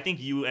 But Yeah. I think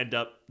you end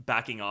up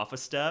backing off a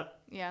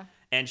step, Yeah.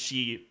 and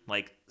she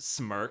like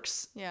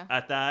smirks Yeah.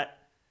 at that,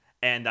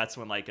 and that's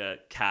when like a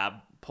cab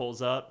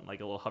pulls up, like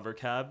a little hover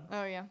cab,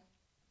 Oh yeah.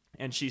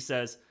 and she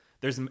says,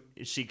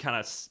 she kind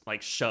of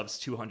like shoves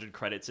 200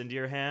 credits into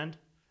your hand,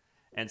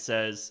 and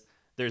says,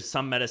 "There's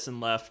some medicine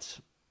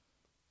left.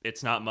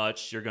 It's not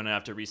much. You're gonna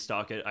have to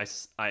restock it.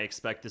 I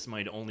expect this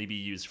money to only be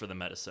used for the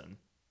medicine."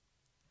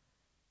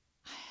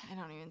 I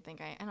don't even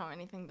think I don't have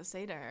anything to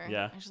say to her.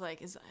 Yeah. I'm just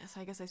like, so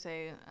I guess I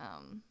say,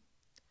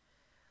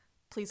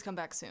 please come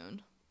back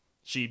soon.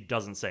 She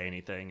doesn't say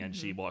anything, and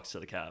Mm-hmm. she walks to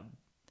the cab.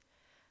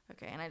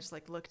 Okay, and I just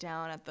like look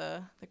down at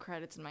the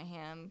credits in my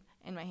hand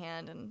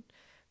and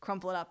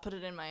crumple it up, put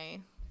it in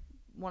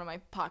one of my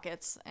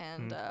pockets,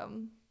 and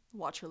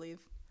watch her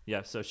leave.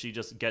 Yeah, so she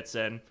just gets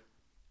in,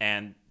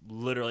 and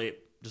literally,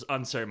 just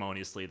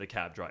unceremoniously, the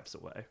cab drives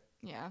away.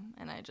 Yeah,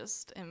 and I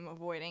just am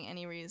avoiding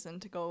any reason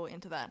to go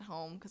into that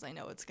home because I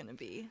know it's gonna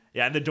be.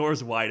 Yeah, and the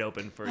door's wide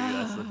open for you.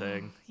 That's the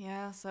thing.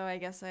 Yeah, so I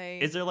guess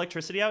Is there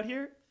electricity out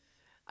here?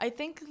 I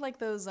think like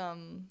those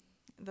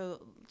the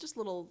just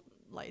little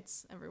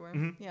lights everywhere.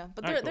 Yeah,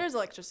 but All right, cool. there's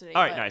electricity.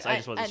 All right, but nice. I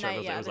just wasn't at sure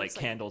night, if it was like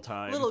there's, candle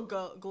time. little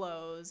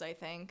glows, I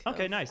think.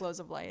 Okay, of nice. Glows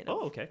of light.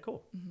 Oh, okay,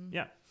 cool.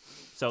 Yeah.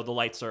 So the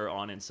lights are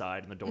on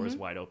inside, and the door is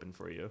wide open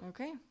for you.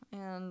 Okay,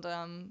 and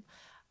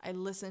I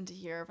listen to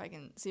hear if I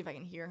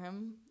can hear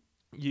him.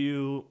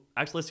 You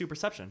actually, let's do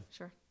perception.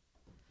 Sure.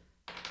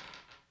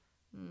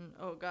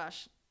 Oh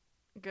gosh,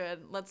 good.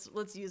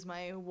 Let's use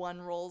my one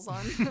rolls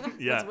on.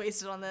 Yeah. That's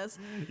wasted on this.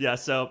 Yeah.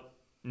 So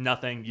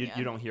nothing. You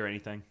Yeah. don't hear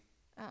anything.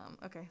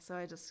 Okay, so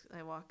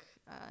I walk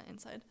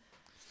inside.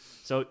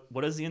 So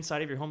what does the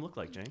inside of your home look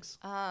like, Jinx?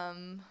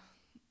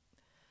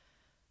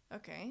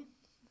 Okay,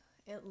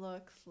 it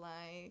looks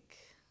like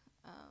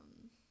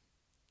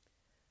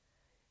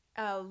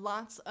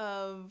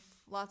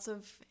lots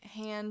of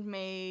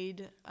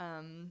handmade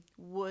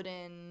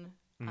wooden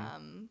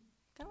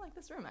kind of like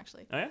this room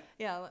actually. Oh yeah.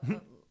 Yeah,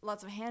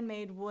 lots of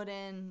handmade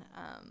wooden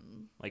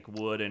Like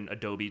wood and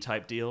Adobe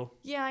type deal.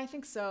 yeah, I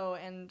think so,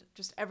 and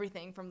just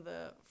everything from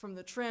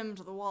the trim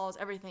to the walls,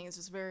 everything is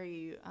just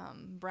very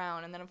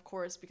brown. And then of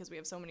course, because we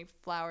have so many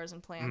flowers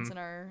and plants in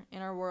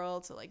our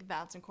world, so like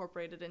that's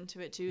incorporated into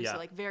it too. Yeah. So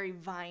like very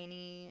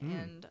viney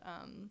and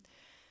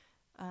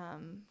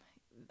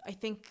I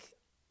think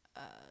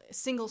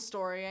single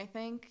story. I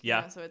think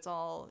Yeah. so it's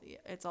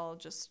all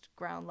just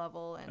ground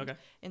level, and Okay.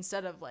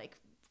 instead of like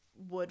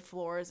wood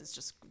floors, it's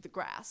just the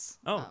grass.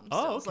 Oh.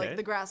 So it's Okay. like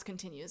the grass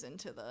continues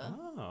into the.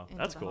 Oh, into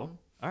that's the cool. home.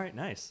 All right,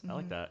 nice. I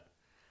like that.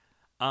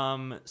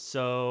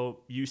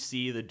 So you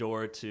see the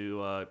door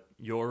to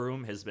your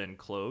room has been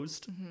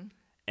closed,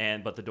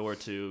 but the door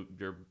to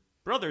your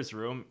brother's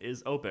room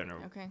is open.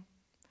 Okay.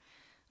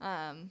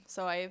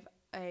 So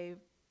I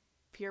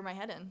peer my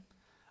head in.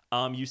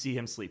 You see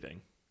him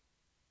sleeping.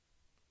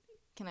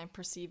 Can I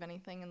perceive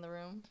anything in the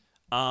room?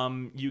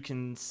 You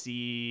can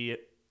see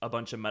a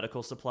bunch of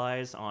medical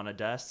supplies on a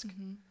desk.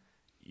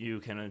 You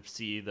can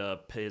see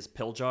his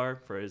pill jar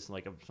for his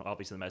like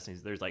obviously the medicine.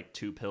 There's like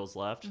 2 pills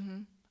left.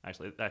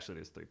 Actually,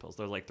 there's 3 pills.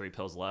 There's like 3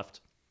 pills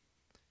left.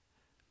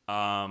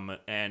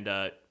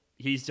 And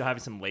he's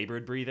having some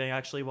labored breathing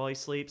actually while he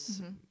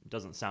sleeps.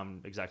 Doesn't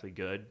sound exactly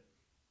good.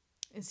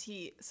 Is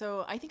he?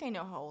 So I think I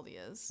know how old he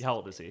is. How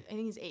old is he? I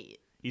think he's 8.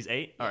 He's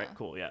 8. All right, Yeah.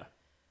 cool. Yeah.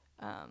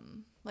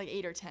 Like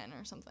 8 or 10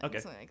 or something. Okay.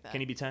 Something like that.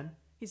 Can he be 10?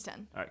 He's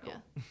 10. All right, cool.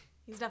 Yeah.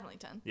 He's definitely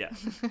 10. Yeah,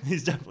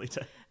 he's definitely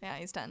 10. Yeah,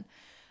 he's 10.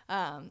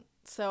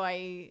 So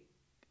I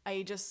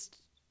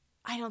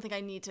don't think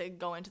I need to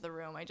go into the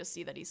room. I just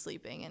see that he's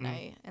sleeping, and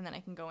then I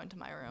can go into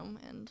my room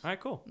and. All right,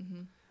 cool.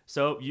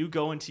 So you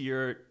go into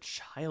your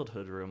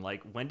childhood room.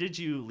 Like, when did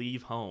you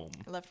leave home?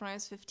 I left when I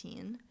was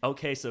 15.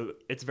 Okay, so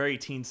it's very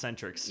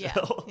teen-centric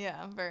still.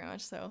 Yeah, very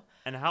much so.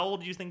 And how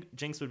old do you think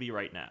Jinx would be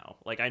right now?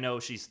 Like, I know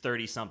she's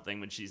 30-something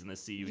when she's in the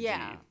CUG.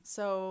 Yeah,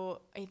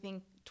 so I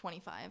think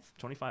 25.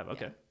 25,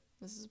 okay. Yeah.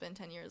 This has been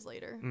 10 years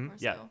later or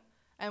so. Yeah.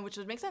 And which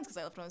would make sense because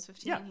I left when I was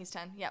 15. Yeah. He's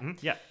 10. Yeah.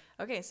 Yeah.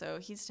 Okay, so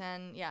he's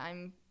 10. Yeah,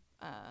 I'm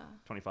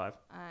 25.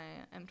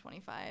 I am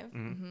 25.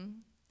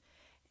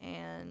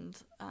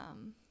 And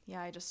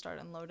yeah, I just start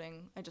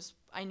unloading.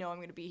 I know I'm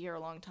going to be here a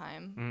long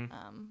time.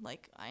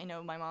 Like, I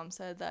know my mom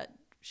said that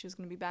she was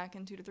going to be back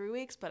in 2 to 3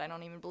 weeks, but I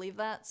don't even believe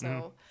that.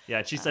 So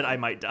yeah, she said I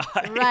might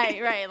die.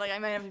 right. Like, I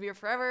might have to be here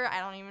forever. I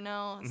don't even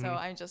know. So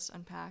I just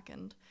unpack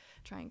and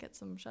try and get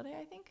some shut-eye,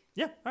 I think.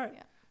 Yeah, all right.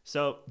 Yeah.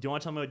 So do you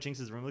want to tell me what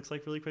Jinx's room looks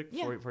like really quick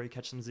Yeah. before you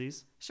catch some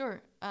Z's?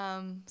 Sure.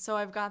 So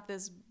I've got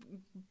this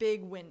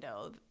big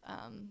window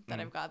that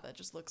I've got that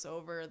just looks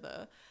over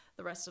the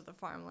rest of the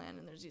farmland,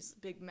 and there's these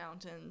big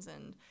mountains,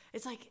 and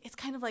it's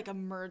kind of like a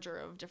merger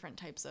of different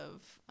types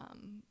of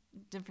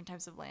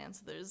land.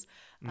 So there's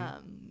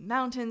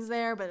mountains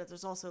there, but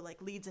there's also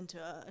like leads into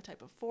a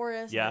type of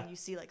forest. Yeah. And then you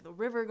see like the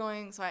river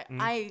going. So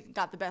I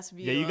got the best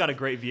view. Yeah, you got a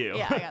great view.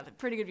 Yeah, I got a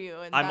pretty good view.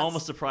 And I'm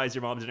almost surprised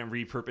your mom didn't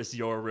repurpose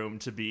your room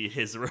to be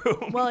his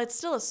room. Well, it's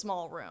still a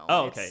small room.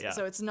 Oh, okay, yeah.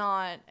 So it's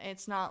not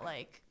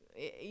like,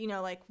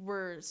 like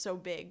we're so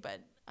big, but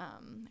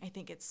I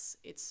think it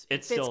fits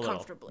still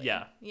comfortably.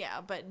 Yeah.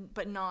 Yeah,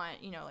 but not,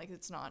 like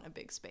it's not a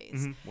big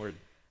space. Word.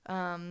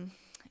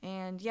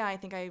 And yeah, I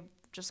think I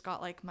just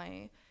got like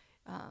my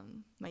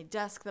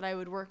desk that I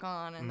would work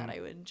on, and that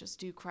I would just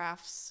do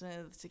crafts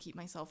to keep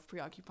myself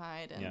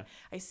preoccupied. And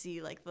I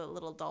see like the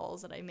little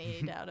dolls that I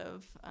made out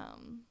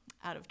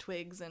of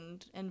twigs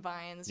and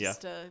vines,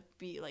 just to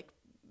be like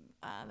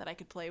that I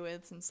could play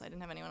with, since I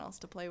didn't have anyone else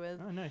to play with.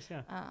 Oh, nice,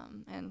 yeah.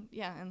 And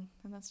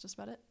that's just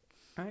about it.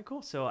 All right,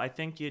 cool. So I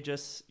think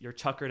you're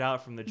tuckered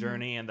out from the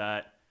journey and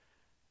that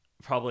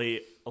probably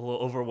a little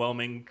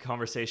overwhelming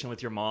conversation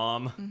with your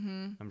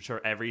mom. I'm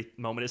sure every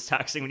moment is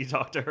taxing when you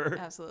talk to her.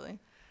 Absolutely.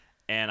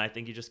 And I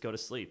think you just go to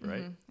sleep,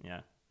 right?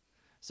 Yeah.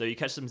 So you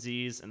catch some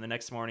Z's, and the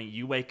next morning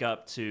you wake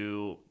up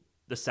to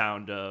the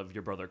sound of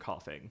your brother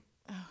coughing.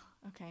 Oh,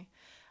 okay.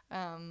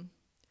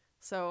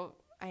 So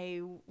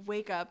I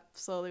wake up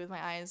slowly with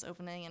my eyes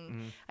opening,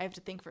 and I have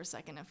to think for a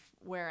second of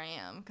where I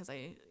am, because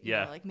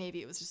like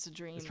maybe it was just a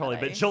dream. It's probably a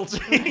bit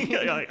jolting.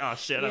 You're like, oh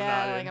shit, I'm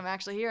not in. I'm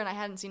actually here, and I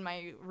hadn't seen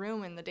my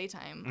room in the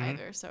daytime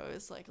either, so it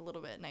was like a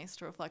little bit nice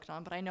to reflect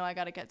on. But I know I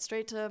got to get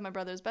straight to my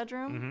brother's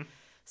bedroom,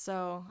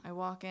 so I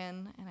walk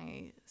in and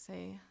I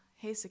say,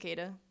 "Hey,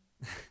 Cicada."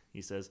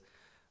 He says,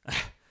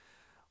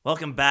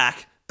 "Welcome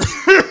back."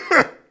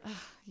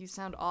 You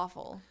sound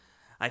awful.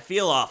 I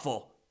feel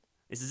awful.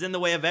 This is in the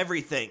way of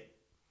everything.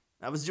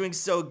 I was doing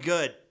so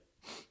good.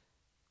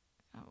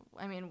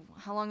 I mean,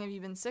 how long have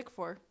you been sick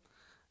for?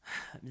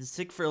 I've been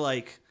sick for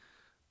like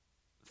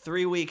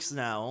 3 weeks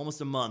now,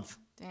 almost a month.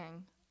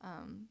 Dang.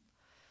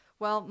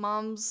 Well,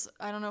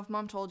 I don't know if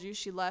Mom told you,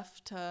 she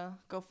left to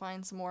go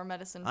find some more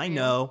medicine for you. I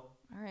know.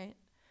 All right.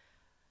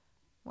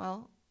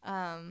 Well,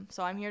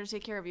 so I'm here to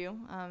take care of you.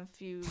 I'm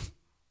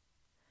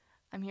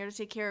here to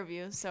take care of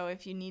you, so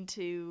if you need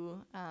to,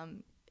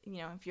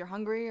 if you're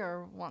hungry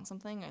or want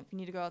something, if you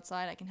need to go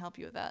outside, I can help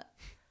you with that.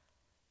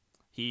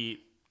 He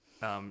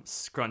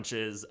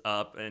scrunches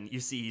up, and you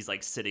see he's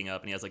like sitting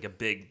up, and he has like a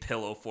big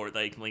pillow fort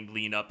that he can like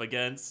lean up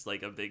against,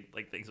 like a big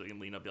like thing so he can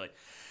lean up.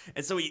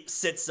 And so he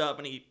sits up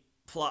and he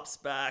plops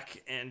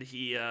back, and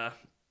he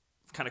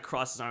kind of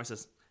crosses his arms and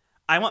says,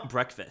 "I want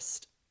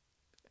breakfast."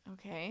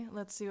 Okay,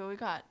 let's see what we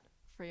got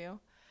for you.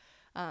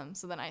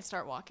 So then I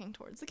start walking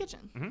towards the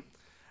kitchen.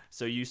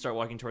 So you start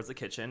walking towards the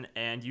kitchen,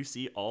 and you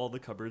see all the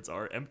cupboards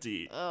are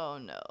empty. Oh,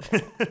 no.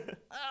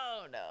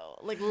 Oh, no.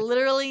 Like,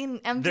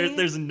 literally empty?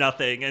 There's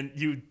nothing, and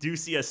you do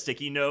see a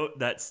sticky note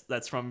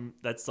that's from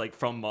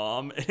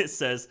Mom. It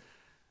says,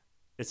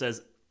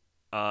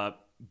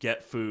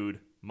 "Get food,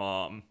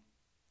 Mom."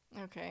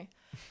 Okay.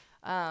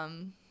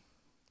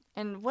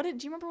 And do you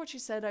remember what she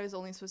said I was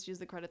only supposed to use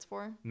the credits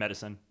for?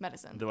 Medicine.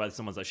 The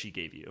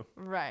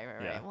Right.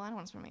 Yeah. Well, I don't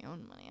want to spend my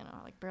own money. I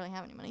don't barely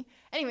have any money.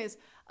 Anyways,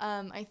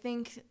 I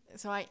think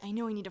so. I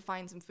know I need to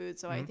find some food,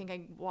 so I think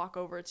I walk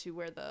over to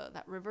where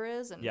that river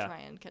is and try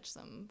and catch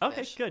some fish.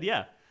 Okay, good.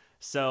 Yeah.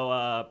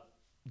 So,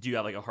 do you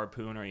have like a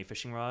harpoon or any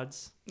fishing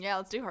rods? Yeah,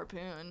 let's do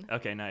harpoon.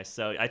 Okay, nice.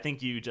 So I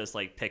think you just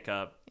like pick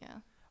up. Yeah.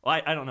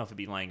 Well, I don't know if it'd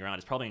be lying around.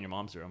 It's probably in your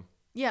mom's room.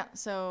 Yeah,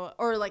 so,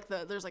 or like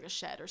there's like a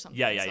shed or something.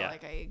 Yeah. So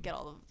like I get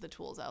all of the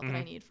tools out that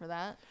I need for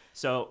that.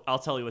 So I'll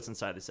tell you what's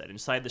inside the shed.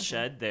 Inside the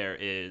shed,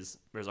 there's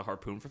a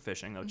harpoon for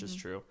fishing, which is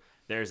true.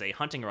 There's a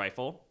hunting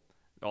rifle,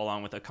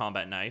 along with a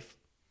combat knife.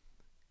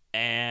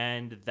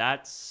 And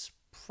that's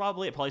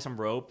probably some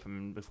rope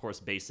and, of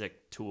course,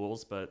 basic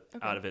tools. But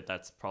out of it,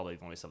 that's probably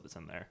the only stuff that's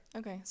in there.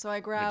 Okay, so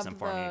I grabbed some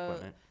farming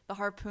equipment. The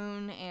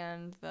harpoon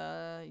and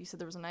you said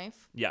there was a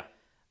knife? Yeah.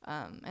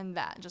 And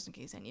that, just in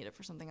case I need it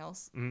for something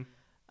else.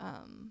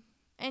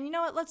 And you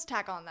know what? Let's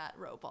tack on that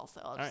rope also.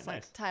 I'll just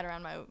nice. tie it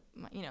around my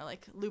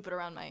like loop it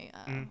around my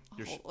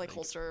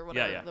holster or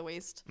whatever, the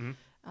waist.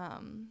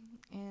 And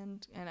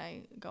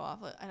I go off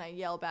and I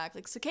yell back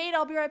like, Cicada,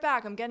 I'll be right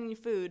back. I'm getting you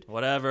food.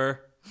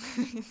 Whatever.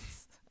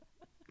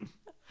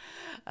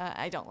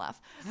 I don't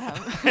laugh.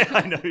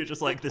 I know you're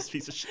just like this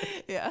piece of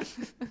shit. Yeah.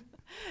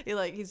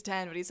 He's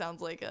 10, but he sounds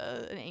like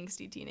an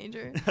angsty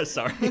teenager.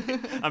 Sorry.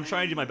 I'm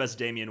trying to do my best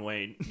Damian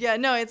Wayne. Yeah,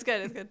 no, it's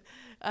good. It's good.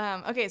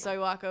 Okay, so I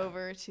walk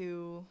over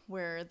to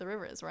where the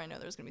river is, where I know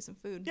there's going to be some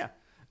food.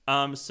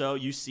 Yeah. So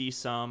you see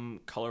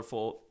some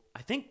colorful,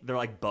 I think they're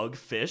like bug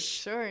fish.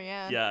 Sure,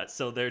 yeah. Yeah,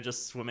 so they're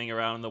just swimming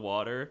around in the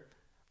water.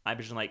 I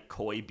envision like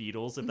koi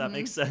beetles, if that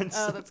makes sense.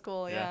 Oh, that's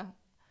cool, yeah.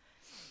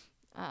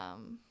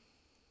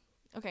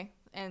 Okay,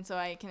 and so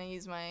can I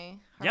use my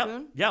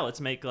harpoon? Yeah,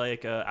 let's make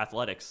like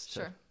athletics.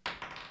 Sure.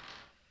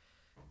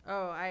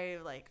 Oh, I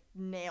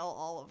nail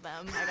all of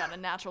them. I got a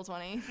natural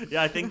 20.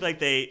 Yeah, I think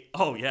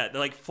they're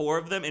like 4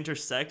 of them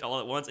intersect all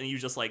at once, and you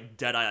just like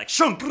dead eye like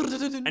shunk,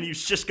 and you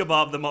shish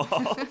kebab them all.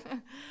 All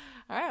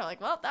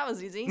right, well, that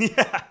was easy.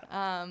 Yeah.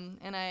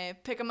 And I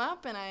pick them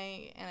up and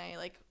I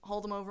like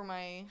hold them over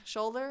my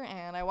shoulder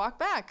and I walk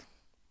back.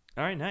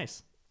 All right,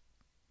 nice.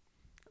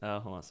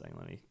 Hold on a second,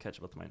 let me catch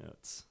up with my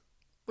notes.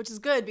 Which is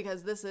good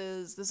because this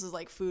is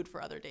like food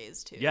for other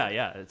days too.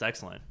 Yeah, it's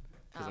excellent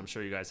because I'm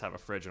sure you guys have a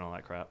fridge and all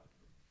that crap.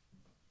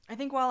 I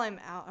think while I'm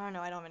out, I don't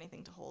know, I don't have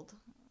anything to hold.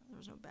 There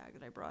was no bag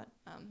that I brought.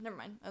 Never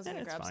mind. I was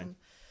gonna grab some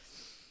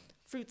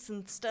fruits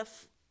and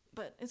stuff,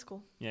 but it's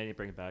cool. Yeah, you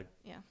bring a bag.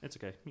 Yeah. It's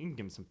okay. You can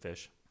give me some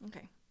fish.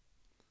 Okay.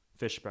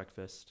 Fish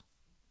breakfast.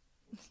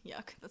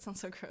 Yuck, that sounds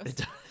so gross.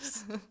 It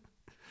does.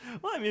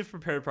 Well, I mean, if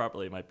prepared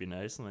properly, it might be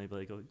nice. Maybe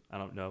like, I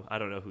don't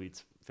know who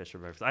eats fish for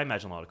breakfast. I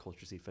imagine a lot of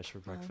cultures eat fish for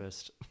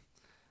breakfast.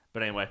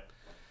 But anyway.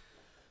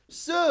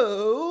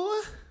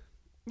 So,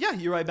 yeah,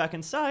 you're right back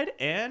inside,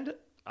 and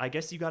I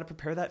guess you got to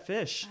prepare that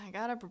fish. I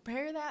got to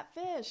prepare that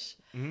fish.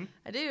 Mm-hmm.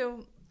 I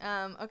do.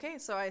 Okay,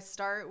 so I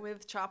start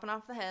with chopping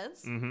off the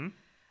heads. Mm-hmm.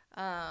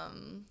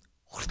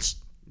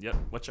 Yep.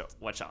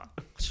 Watch out.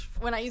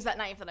 When I use that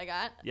knife that I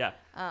got. Yeah.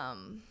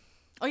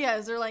 Oh yeah,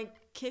 is there like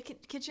kitchen?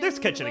 There's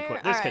kitchen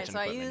equipment. All right, kitchen so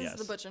equipment. I use yes.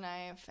 the butcher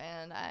knife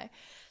and I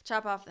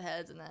chop off the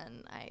heads, and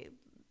then I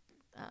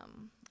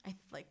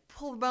like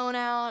pull the bone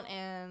out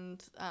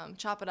and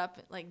chop it up,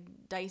 like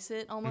dice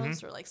it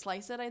almost, or like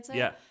slice it, I'd say.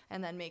 Yeah.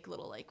 And then make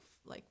little like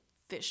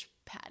fish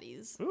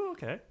patties. Ooh,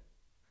 okay.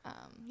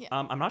 Yeah.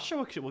 I'm not sure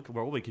what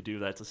role we could do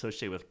that's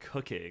associated with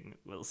cooking.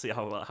 We'll see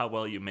how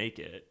well you make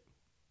it.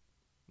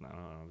 I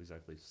don't know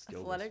exactly.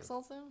 Athletics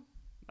also?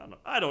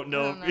 I don't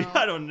know.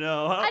 I don't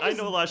know. I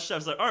know a lot of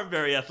chefs that aren't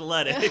very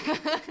athletic.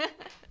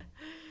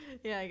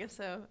 Yeah, I guess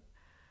so.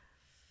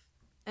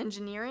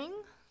 Engineering?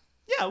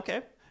 Yeah,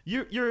 okay.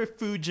 You're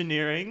food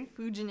engineering.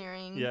 Food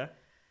engineering. Yeah.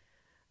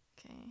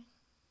 Okay.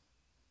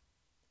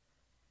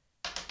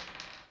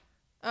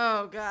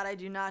 Oh God, I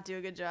do not do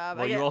a good job.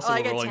 Well,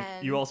 I get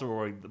 10. You also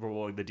were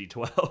rolling the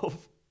D12.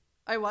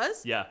 I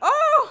was? Yeah.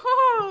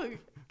 Oh. Okay.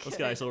 Let's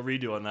get a nice little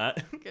redo on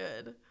that.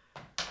 Good.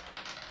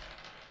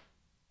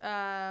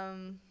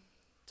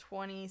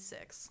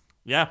 26.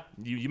 Yeah,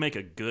 you make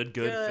a good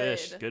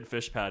fish. Good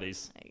fish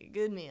patties. Like a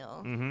good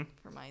meal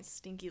for my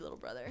stinky little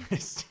brother.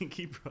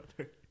 Stinky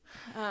brother.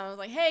 I was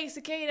like, hey,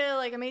 Cicada,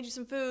 I made you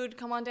some food.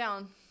 Come on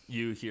down.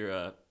 You hear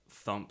a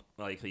thump,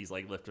 he's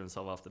lifting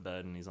himself off the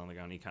bed and he's on the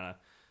ground. He kind of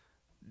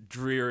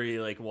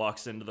dreary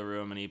walks into the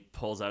room and he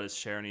pulls out his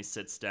chair and he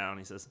sits down.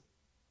 He says,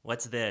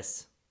 "What's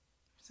this?"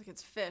 It's like,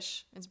 it's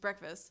fish. It's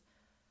breakfast.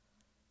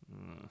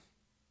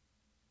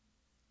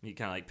 He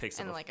kind of picks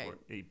it up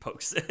he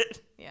pokes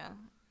it. Yeah.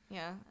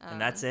 And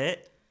that's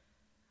it?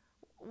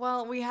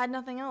 Well, we had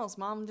nothing else.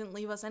 Mom didn't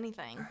leave us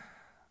anything.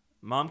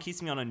 Mom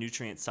keeps me on a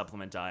nutrient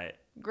supplement diet.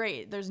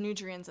 Great. There's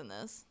nutrients in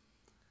this.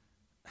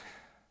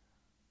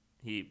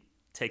 He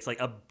takes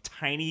a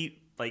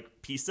tiny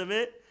piece of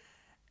it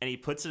and he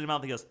puts it in his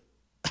mouth and he goes,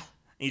 and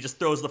he just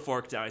throws the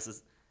fork down. He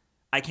says,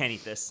 "I can't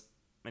eat this."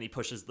 And he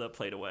pushes the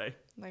plate away.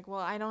 Well,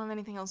 I don't have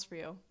anything else for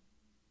you.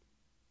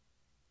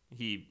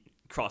 He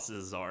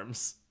crosses his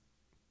arms.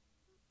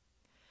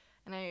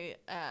 And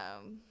I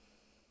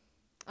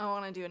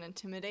want to do an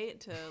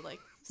intimidate to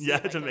see yeah,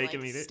 if I to can, make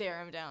him eat it. Stare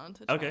him down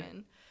to try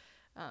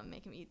and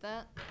make him eat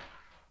that,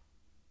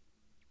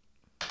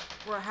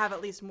 or have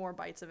at least more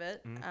bites of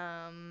it.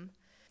 And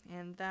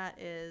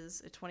that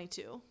is a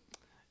 22.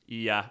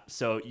 Yeah,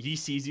 so he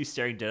sees you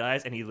staring dead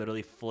eyes, and he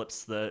literally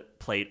flips the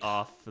plate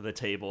off the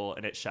table,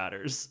 and it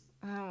shatters.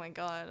 Oh my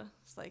God!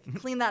 It's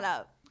clean that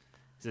up.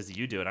 He says,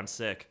 "You do it. I'm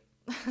sick."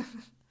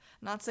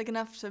 Not sick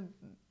enough to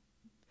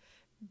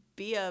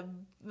be a.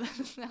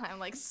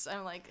 I'm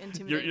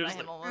intimidated by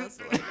him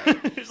almost.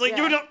 He's like,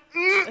 "You don't."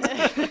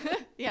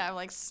 Yeah,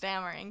 I'm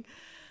stammering.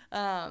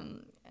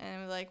 And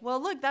I'm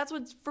well, look, that's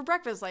what's for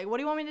breakfast. What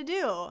do you want me to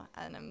do?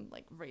 And I'm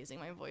raising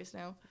my voice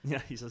now.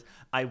 Yeah, he says,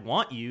 "I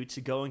want you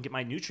to go and get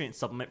my nutrient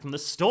supplement from the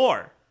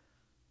store."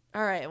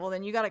 All right, well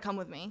then you got to come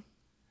with me.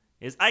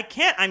 I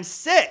can't. I'm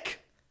sick.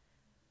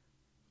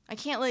 I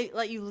can't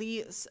let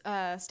you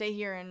stay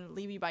here and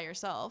leave you by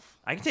yourself.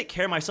 I can take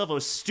care of myself. It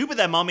was stupid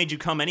that mom made you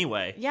come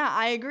anyway. Yeah,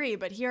 I agree,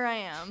 but here I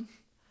am.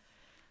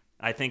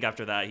 I think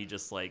after that, he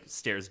just like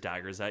stares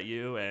daggers at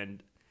you,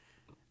 and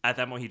at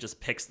that moment, he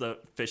just picks the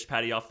fish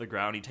patty off the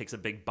ground. He takes a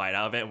big bite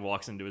out of it and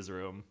walks into his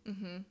room.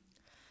 Mm-hmm.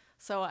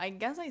 So I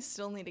guess I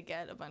still need to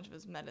get a bunch of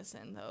his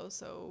medicine, though,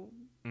 so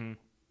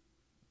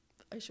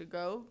I should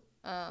go.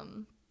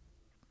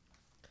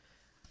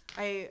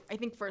 I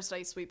think first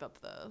I sweep up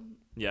the...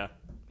 Yeah.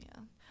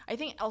 I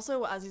think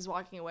also as he's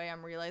walking away,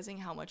 I'm realizing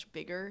how much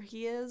bigger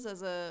he is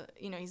as a...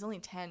 he's only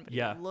 10, but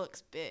he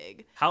looks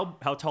big. How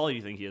tall do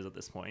you think he is at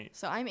this point?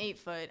 So I'm 8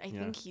 foot. I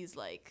think he's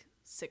like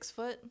 6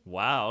 foot.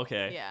 Wow,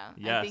 okay. Yeah.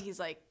 Yes. I think he's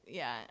like,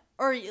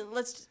 Or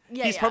let's...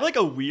 Yeah, he's probably like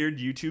a weird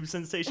YouTube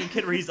sensation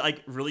kid where he's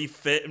like really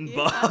fit and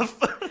buff.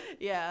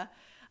 Yeah.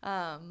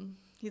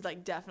 He's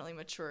like definitely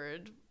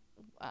matured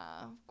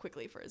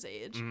quickly for his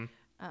age. Mm-hmm.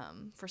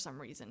 For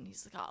some reason,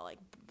 he's got like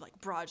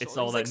broad shoulders. It's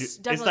all that. It's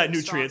that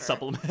nutrient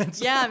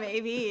supplement. Yeah,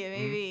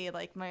 maybe.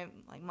 Like my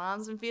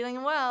mom's been feeding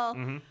him well.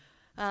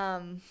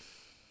 Mm-hmm.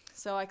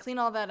 So I clean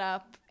all that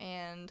up,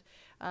 and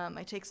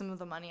I take some of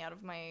the money out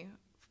of my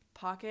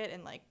pocket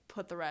and like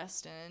put the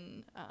rest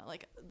in I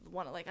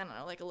don't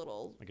know, like a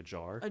little like a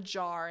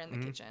jar in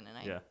the kitchen, and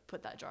I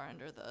put that jar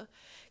under the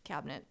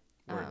cabinet.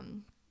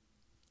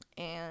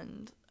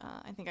 And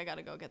I think I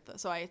gotta go get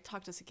so I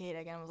talked to Cicada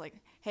again. I was like,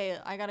 hey,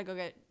 I gotta go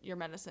get your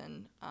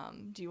medicine.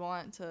 Do you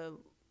want to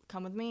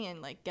come with me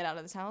and like get out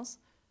of this house?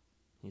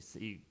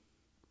 He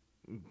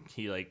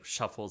like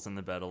shuffles in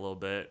the bed a little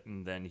bit,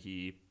 and then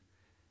he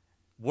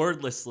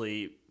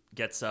wordlessly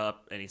gets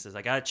up and he says,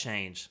 I gotta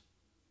change.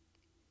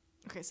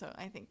 Okay, so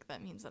I think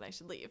that means that I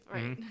should leave,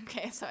 right? Mm-hmm.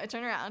 Okay, so I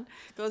turn around,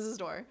 closes his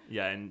door.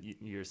 Yeah, and you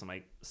hear some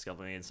like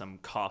scuffling and some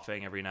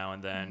coughing every now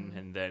and then,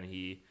 and then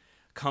he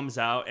comes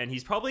out, and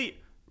he's probably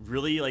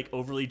really like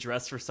overly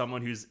dressed for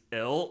someone who's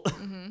ill.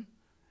 And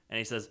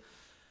he says,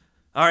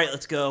 all right,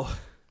 let's go.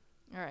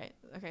 All right.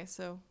 Okay,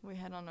 so we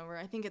head on over.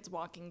 I think it's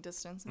walking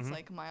distance. It's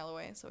like a mile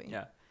away.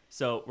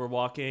 So we're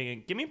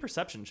walking. Give me a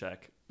perception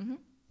check.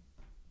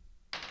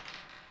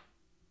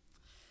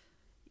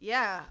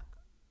 Yeah.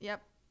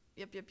 Yep.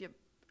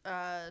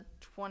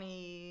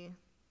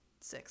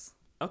 26.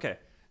 Okay.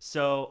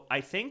 So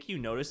I think you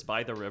notice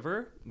by the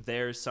river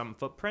there's some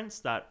footprints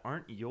that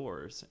aren't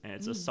yours, and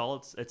it's a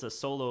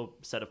solo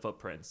set of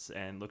footprints,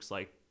 and looks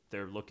like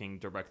they're looking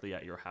directly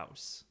at your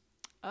house.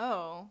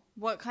 Oh,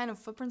 what kind of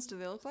footprints do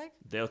they look like?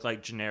 They look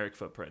like generic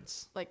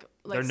footprints. Like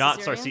they're not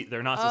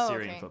they're not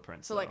Caesarean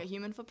footprints. So like a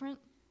human footprint?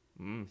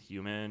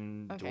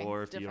 Human,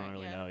 dwarf, you don't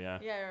really know, Yeah,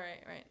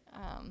 right.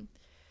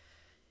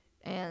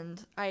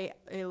 And I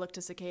look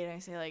to Cicada and I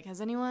say, like,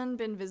 has anyone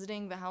been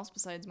visiting the house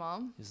besides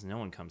Mom? Because no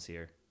one comes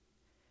here.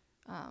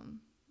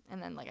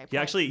 And then like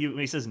when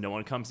he says no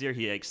one comes here,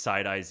 he like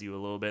side eyes you a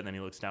little bit, and then he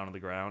looks down on the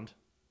ground.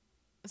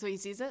 So he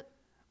sees it?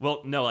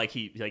 Well, no, like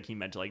he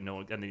meant to like no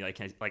one, and then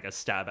like a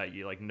stab at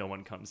you, like no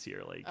one comes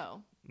here, like.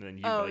 Oh. And then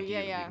you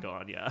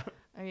gone, yeah.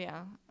 Oh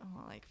yeah,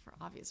 well, like for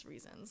obvious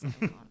reasons.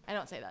 I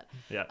don't say that.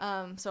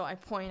 Yeah. So I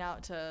point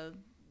out to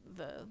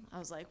I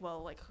was like,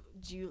 well, like,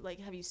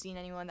 have you seen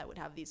anyone that would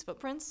have these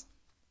footprints?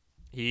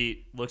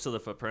 He looks at the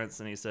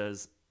footprints and he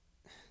says,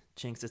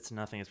 Jinx, it's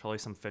nothing. It's probably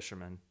some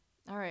fisherman.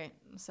 All right,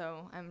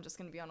 so I'm just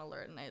gonna be on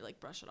alert, and I like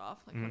brush it off,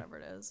 like whatever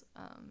it is,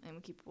 and we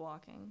keep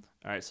walking.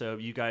 All right, so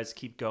you guys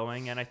keep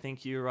going, and I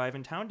think you arrive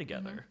in town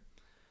together,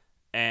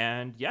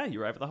 and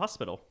you arrive at the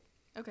hospital.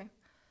 Okay,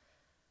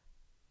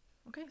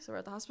 so we're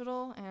at the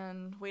hospital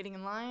and waiting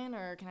in line,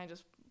 or can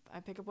I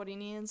pick up what he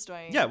needs? Do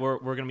I? Yeah, we're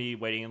gonna be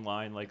waiting in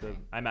line, like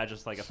I imagine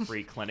it's like a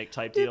free clinic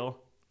type deal.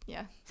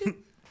 Yeah.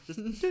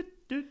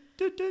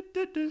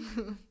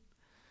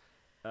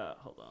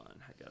 Hold on,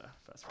 I gotta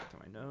fast forward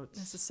through my notes.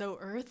 This is so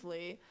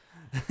earthly.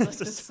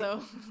 This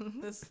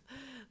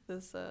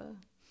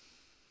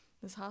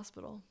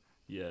hospital.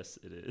 Yes,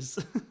 it is.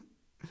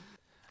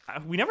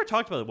 We never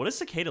talked about it. What does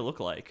Cicada look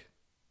like?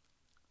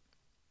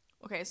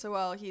 Okay,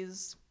 so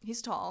he's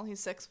tall. He's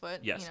 6 foot.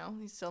 Yes.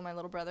 He's still my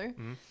little brother.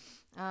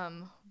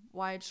 Mm-hmm.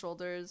 Wide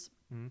shoulders.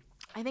 Mm-hmm.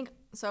 I think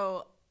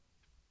so.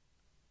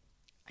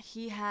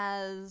 He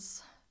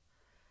has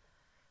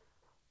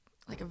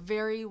like a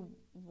very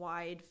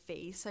wide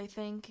face, I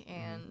think,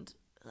 and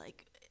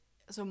like,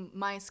 so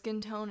my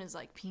skin tone is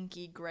like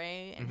pinky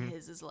gray, and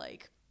his is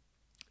like,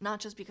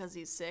 not just because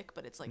he's sick,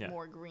 but it's like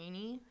more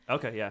greeny.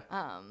 Okay, yeah.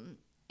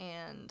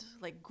 And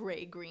like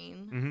gray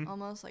green,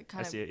 almost like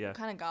kind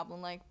of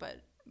goblin like, but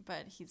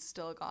he's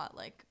still got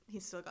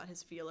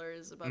his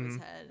feelers above his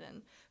head,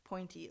 and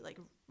pointy, like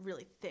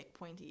really thick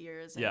pointy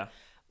ears. And,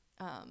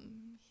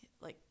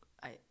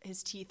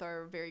 his teeth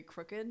are very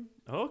crooked.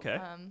 Oh, okay.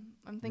 I'm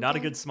thinking not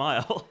a good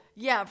smile.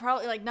 Yeah,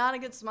 probably like not a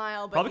good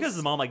smile. But probably because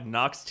his mom like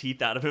knocks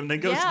teeth out of him, then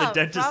goes to the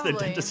dentist. Probably. The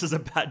dentist does a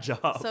bad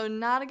job. So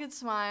not a good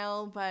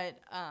smile, but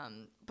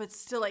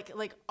still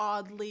like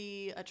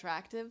oddly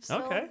attractive.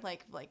 Still. Okay.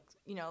 Like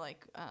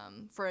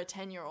for a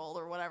 10-year-old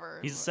or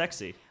whatever. He's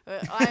sexy.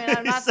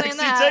 I'm not saying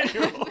that.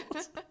 10-year-old.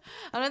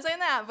 I'm not saying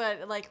that,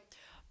 but like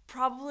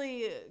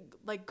probably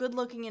like good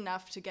looking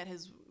enough to get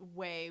his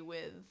way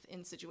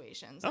in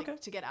situations,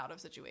 like to get out of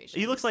situations.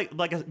 He looks like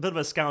a bit of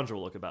a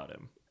scoundrel look about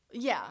him.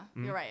 Yeah,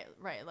 you're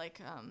right. Like,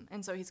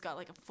 and so he's got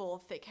like a full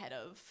thick head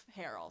of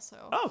hair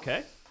also. Oh,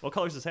 okay. What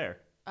color's his hair?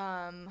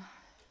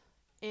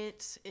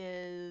 It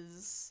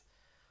is,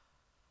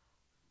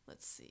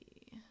 let's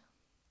see,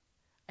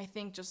 I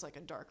think just like a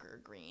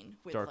darker green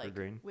with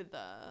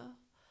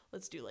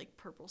let's do like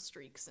purple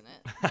streaks in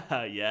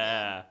it.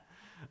 Yeah.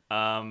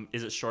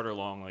 Is it short or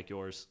long like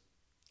yours?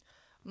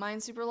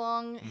 Mine's super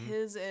long.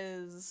 His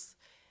is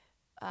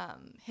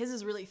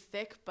really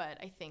thick, but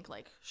I think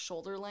like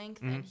shoulder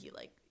length, and he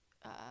like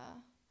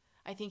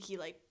I think he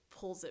like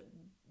pulls it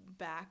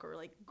back or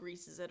like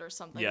greases it or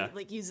something. Yeah. He,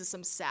 like uses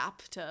some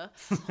sap to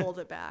hold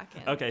it back.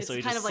 And okay, so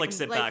he just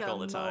slicks it back all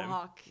the time.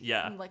 Mohawk,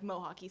 yeah, like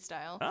Mohawk-y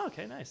style. Oh,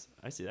 okay, nice.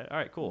 I see that. All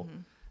right, cool.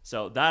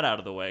 So that out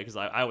of the way, because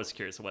I was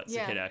curious what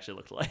Cicada actually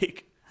looked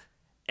like.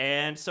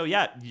 And so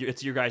yeah,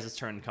 it's your guys'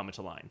 turn to come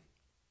into line.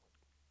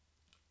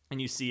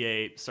 And you see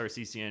a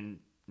Sarcesian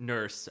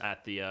nurse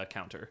at the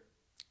counter.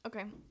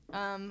 Okay.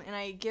 And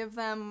I give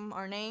them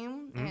our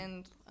name,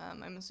 and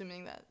I'm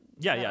assuming that.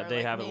 Yeah,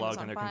 they have it logged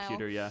on their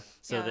computer. Yeah.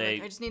 So I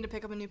just need to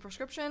pick up a new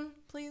prescription,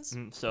 please.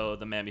 So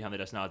the man behind the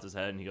desk nods his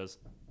head, and he goes,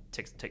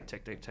 tick, tick,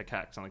 tick, tick, tick,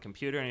 hacks on the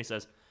computer, and he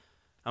says,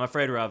 "I'm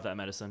afraid we're out of that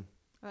medicine."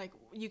 Like,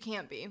 you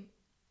can't be.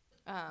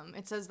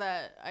 It says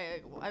that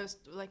I was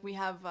like, we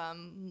have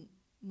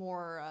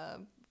more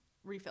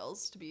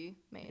refills to be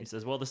made. He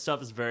says, "Well, the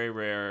stuff is very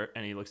rare,"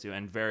 and he looks at you,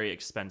 and very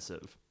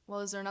expensive.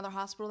 Well, is there another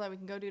hospital that we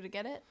can go to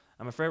get it?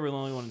 I'm afraid we're the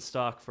only one in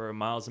stock for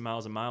miles and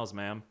miles and miles,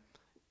 ma'am.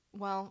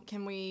 Well,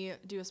 can we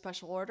do a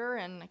special order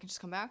and I can just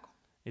come back?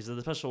 He said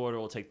the special order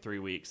will take 3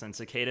 weeks. And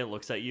Cicada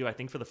looks at you. I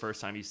think for the first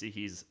time you see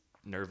he's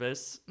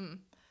nervous.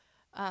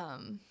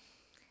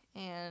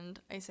 And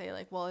I say,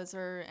 like, well, is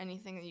there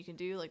anything that you can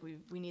do? Like,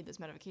 we need this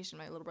medication.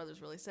 My little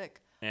brother's really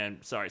sick. And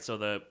sorry, so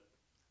the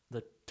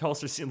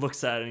Tulsa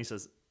looks at it and he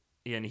says,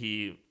 and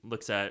he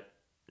looks at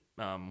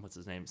what's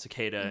his name,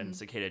 Cicada, and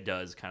Cicada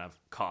does kind of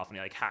cough, and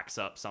he like hacks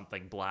up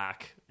something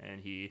black, and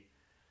he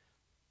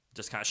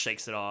just kind of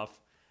shakes it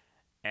off.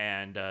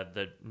 And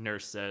the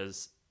nurse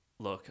says,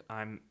 "Look,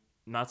 I'm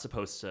not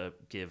supposed to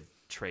give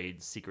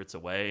trade secrets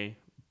away,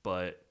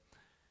 but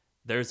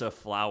there's a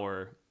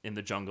flower in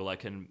the jungle that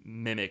can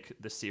mimic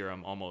the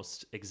serum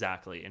almost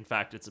exactly. In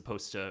fact, it's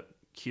supposed to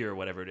cure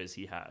whatever it is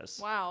he has."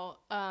 Wow.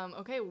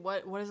 Okay.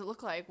 What does it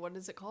look like? What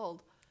is it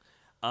called?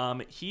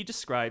 He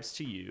describes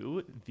to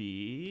you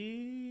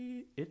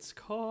it's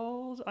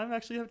called, I'm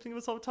actually having to think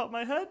of this off the top of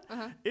my head.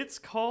 It's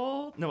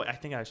called, no, I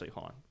think I actually,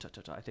 hold on.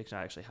 I think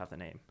I actually have the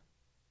name.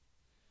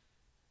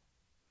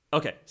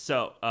 Okay,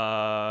 so,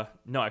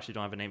 no, I actually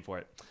don't have a name for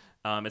it.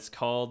 It's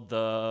called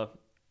the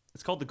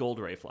Gold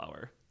Ray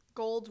flower.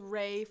 Gold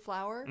Ray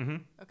flower? Mm-hmm.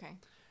 Okay.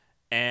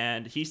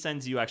 And he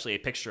sends you actually a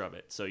picture of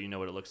it, so you know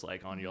what it looks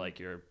like on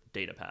your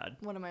data pad.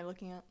 What am I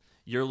looking at?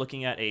 You're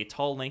looking at a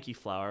tall, lanky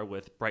flower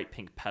with bright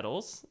pink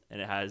petals,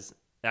 and it has,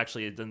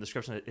 actually, in the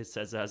description, it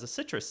says it has a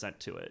citrus scent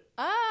to it.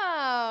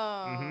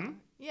 Oh,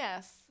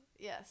 yes.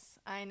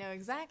 I know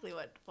exactly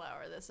what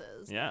flower this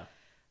is. Yeah.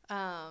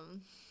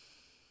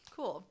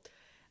 Cool.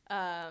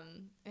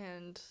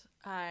 And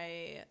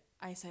I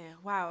say,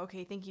 wow,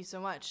 okay, thank you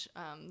so much.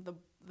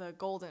 The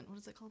golden, what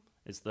is it called?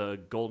 It's the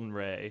Golden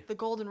Ray. The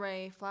Golden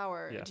Ray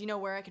flower. Yeah. Do you know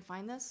where I can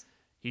find this?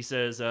 He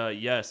says,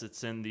 yes,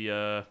 it's in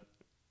the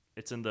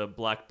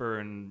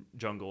Blackburn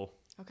jungle.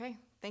 Okay,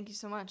 thank you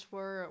so much.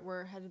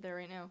 We're headed there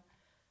right now.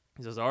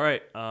 He says, all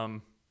right,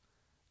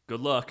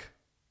 good luck.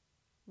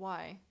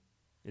 Why?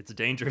 It's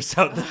dangerous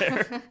out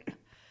there.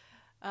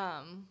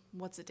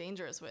 What's it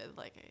dangerous with?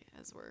 Like,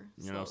 as we're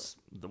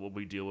what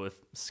we deal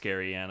with,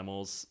 scary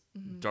animals,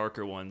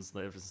 darker ones.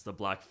 The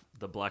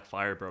black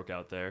fire broke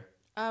out there.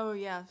 Oh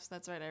yes,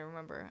 that's right. I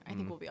remember. I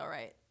think we'll be all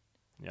right.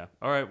 Yeah.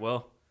 All right.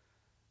 Well,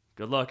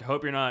 good luck. I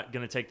hope you're not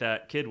gonna take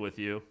that kid with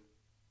you.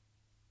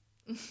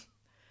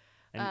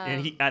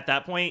 And he, at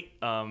that point,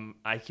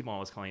 I keep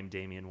always calling him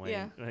Damian Wayne.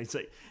 Yeah. It's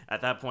like,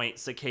 at that point,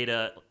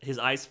 Cicada, his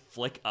eyes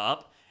flick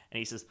up, and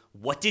he says,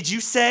 "What did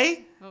you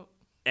say?" Oh.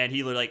 And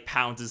he like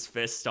pounds his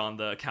fist on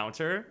the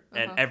counter,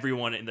 and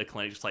everyone in the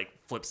clinic just like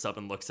flips up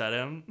and looks at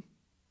him.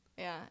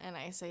 Yeah, and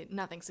I say,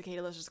 "Nothing,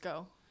 Cicada. Let's just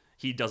go."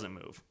 He doesn't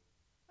move.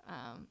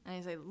 And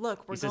I say,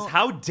 "Look, He says,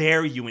 "How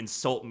dare you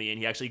insult me?" And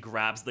he actually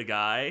grabs the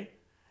guy.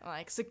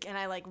 And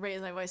I like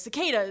raise my voice,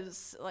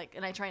 "Cicadas!" Like,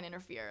 and I try and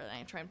interfere, and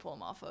I try and pull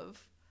him off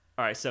of.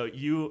 All right, so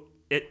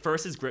at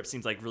first his grip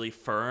seems like really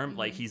firm,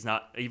 like he's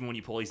not, even when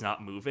you pull, he's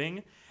not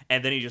moving,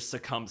 and then he just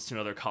succumbs to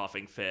another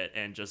coughing fit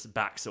and just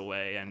backs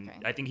away, and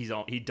I think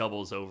he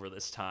doubles over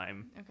this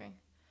time. Okay,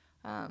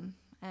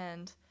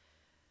 and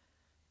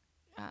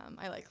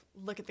I like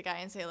look at the guy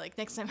and say, like,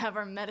 "Next time have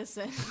our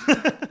medicine."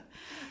 And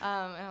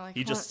I'm like,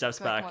 he just steps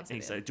back and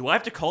he says, "Do I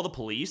have to call the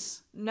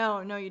police?" No,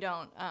 you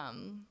don't.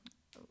 I'm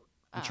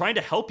trying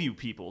to help you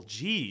people.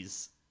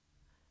 Jeez.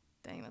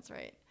 Dang, that's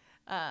right.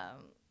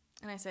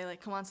 And I say, like,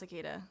 "Come on,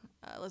 Cicada.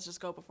 Let's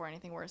just go before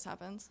anything worse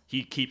happens."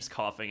 He keeps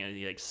coughing and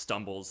he like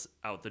stumbles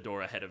out the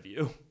door ahead of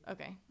you.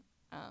 Okay.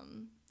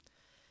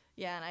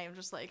 Yeah, and I'm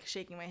just like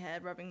shaking my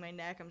head, rubbing my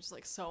neck. I'm just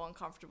like so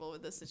uncomfortable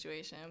with this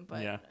situation,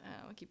 but I'll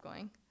keep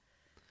going.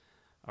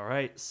 All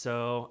right,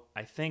 so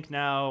I think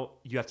now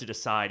you have to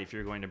decide if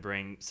you're going to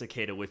bring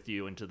Cicada with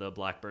you into the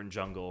Blackburn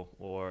jungle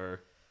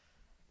or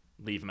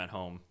leave him at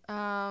home.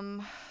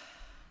 I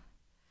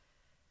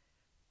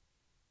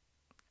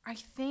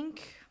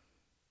think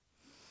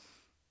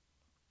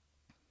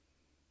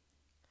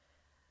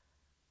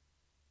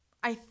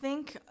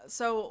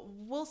so.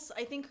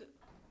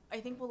 I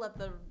think we'll let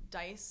the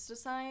dice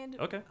decide.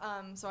 Okay.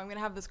 So I'm gonna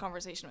have this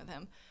conversation with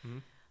him.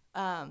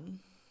 Mm-hmm.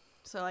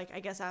 So like I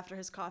guess after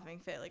his coughing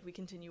fit, like we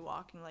continue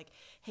walking. Like,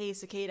 hey,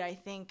 Cicada, I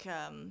think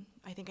I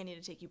need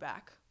to take you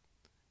back.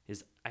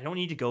 I don't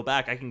need to go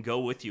back. I can go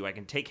with you. I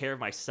can take care of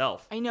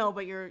myself. I know,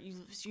 but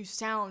you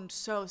sound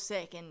so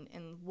sick,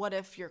 and what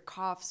if your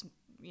coughs,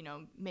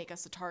 make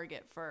us a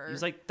target for?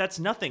 He's like, that's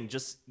nothing.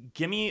 Just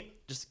give me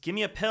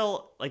a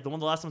pill, like the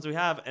last ones we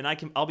have, and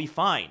I'll be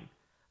fine.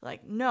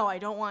 Like, no, I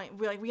don't want.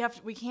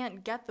 We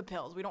can't get the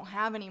pills. We don't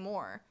have any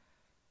more.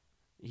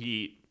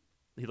 He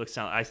looks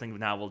down. I think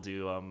now we'll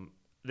do.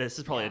 This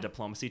is probably a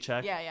diplomacy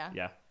check.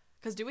 Yeah.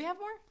 Because do we have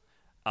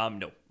more?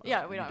 No.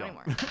 Yeah, we don't have any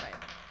more. Right.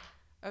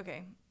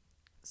 Okay.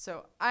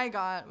 So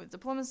with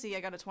diplomacy, I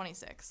got a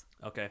 26.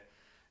 Okay.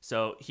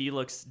 So he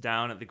looks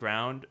down at the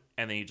ground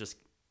and then he just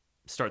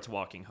starts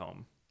walking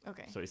home.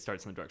 Okay. So he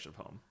starts in the direction of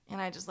home. And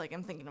I just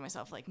I'm thinking to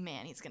myself, like,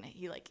 man,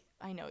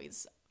 I know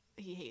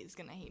he's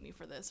gonna hate me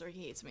for this, or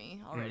he hates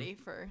me already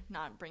for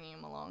not bringing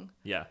him along.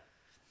 Yeah.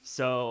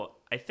 So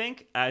I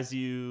think as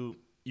you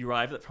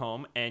arrive at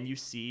home and you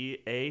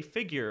see a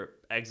figure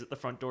exit the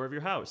front door of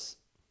your house.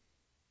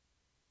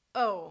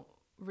 Oh,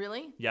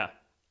 really? Yeah.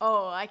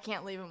 Oh, I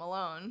can't leave him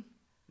alone.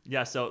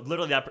 Yeah, so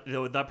literally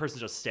that person's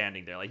just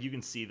standing there. Like you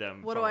can see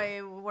them. What do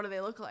they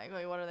look like?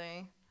 Like what are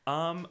they?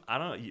 I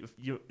don't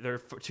know. They're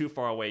too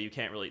far away. You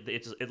can't really.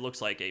 It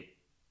looks like a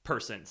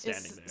person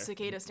standing there. Is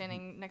Cicada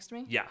standing next to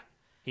me? Yeah.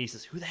 He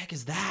says, "Who the heck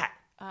is that?"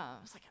 I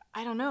was like,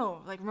 I don't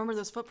know. Like, remember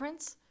those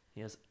footprints?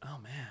 He goes, "Oh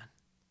man."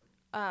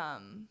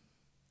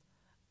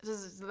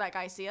 Does that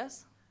guy see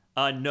us?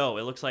 No.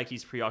 It looks like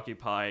he's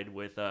preoccupied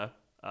with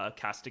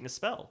casting a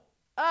spell.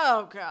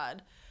 Oh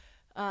God.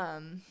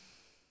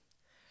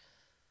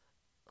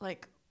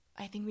 Like,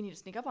 I think we need to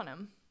sneak up on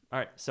him. All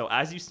right. So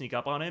as you sneak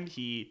up on him,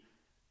 he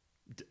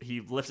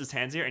lifts his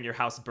hands here, and your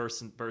house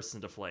bursts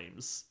into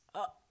flames.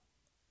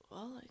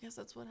 Well, I guess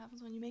that's what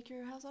happens when you make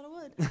your house out of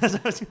wood.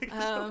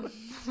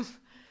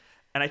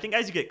 And I think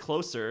as you get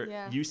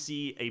closer, you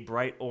see a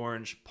bright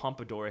orange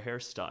pompadour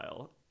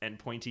hairstyle and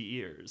pointy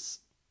ears.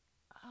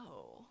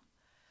 Oh.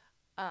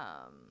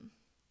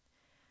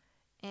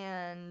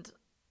 And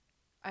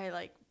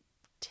I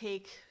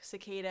take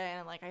Cicada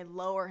and I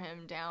lower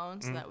him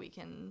down so that we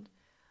can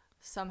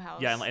somehow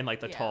in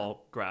the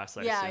tall grass,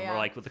 I assume,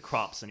 or with the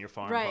crops in your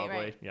farm, right, probably.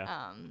 Right.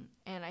 Yeah.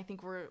 And I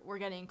think we're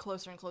getting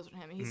closer and closer to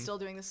him. And he's still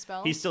doing the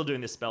spell. He's still doing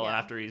this spell, and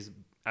after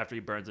he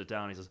burns it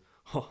down, he says,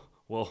 "Oh,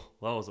 well,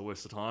 that was a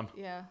waste of time.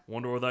 Yeah.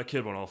 Wonder where that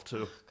kid went off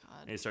to." Oh,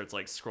 God. And he starts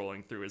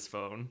scrolling through his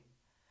phone.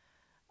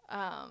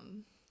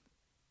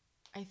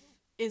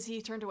 Is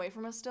he turned away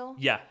from us still?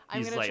 Yeah,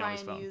 I'm gonna try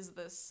and use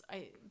this.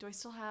 Do I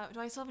still have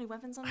any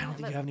weapons on me? I don't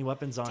think you have any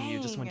weapons on you. You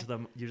just went to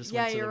them. You're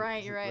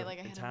right. You're right.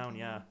 In town,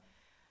 yeah.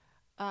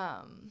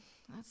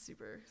 That's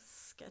super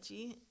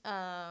sketchy.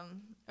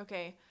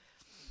 Okay.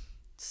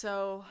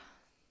 So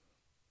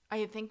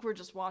I think we're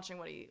just watching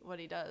what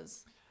he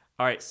does.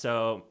 All right,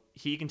 so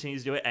he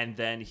continues to do it, and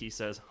then he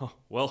says, "Oh,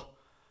 well,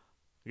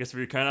 I guess if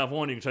you can't have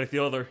one, you can take the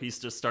other." He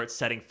just starts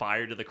setting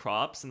fire to the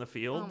crops in the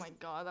field. Oh my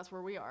God, that's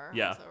where we are.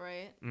 Yeah. Is that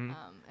right? Mm-hmm.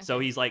 Okay. So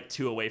he's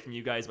 2 away from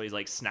you guys, but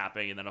he's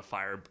snapping, and then a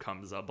fire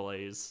comes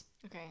ablaze.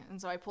 Okay,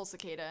 and so I pull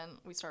Cicada and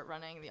we start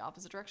running in the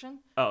opposite direction.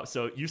 Oh,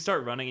 so you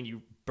start running and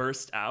you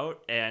burst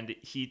out, and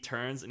he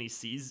turns and he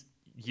sees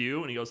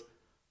you, and he goes,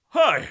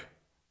 "Hi,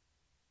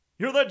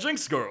 you're that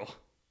Jinx girl."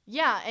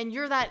 Yeah, and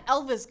you're that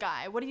Elvis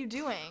guy. What are you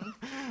doing?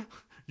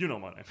 You know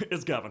my name.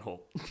 It's Gavin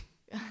Holt.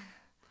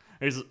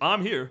 He says,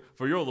 "I'm here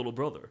for your little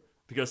brother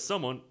because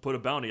someone put a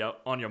bounty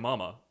out on your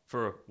mama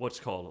for what's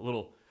called a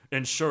little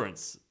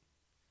insurance.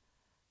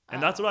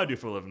 And that's what I do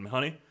for a living,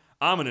 honey.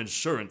 I'm an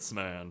insurance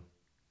man."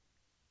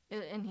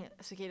 And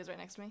Cicada's right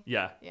next to me?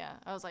 Yeah. Yeah.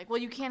 I was like, well,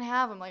 you can't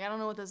have him. I don't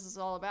know what this is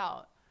all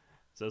about.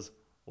 Says,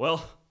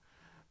 "Well,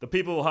 the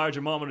people who hired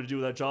your mama to do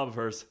that job of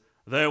hers,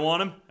 they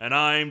want him, and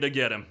I aim to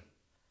get him."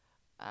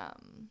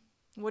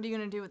 What are you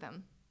going to do with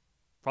him?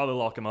 Probably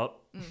lock him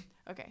up.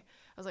 Okay. I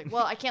was like,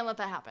 well, I can't let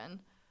that happen.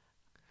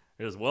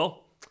 He goes,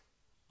 "Well,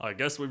 I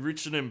guess we've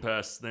reached an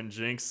impasse then,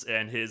 Jinx,"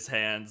 and his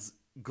hands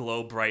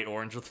glow bright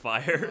orange with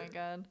fire. Oh my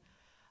God.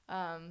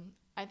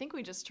 I think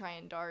we just try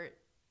and dart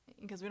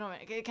because we don't.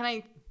 Can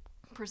I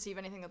perceive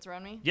anything that's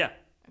around me? Yeah.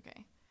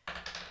 Okay.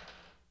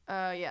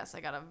 Yes,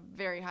 I got a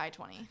very high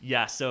 20.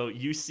 Yeah, so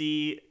you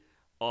see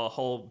a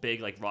whole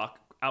big rock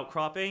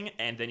outcropping,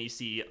 and then you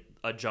see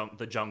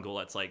the jungle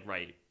that's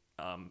right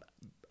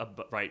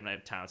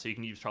in town. So you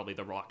can use probably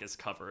the rock as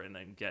cover and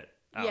then get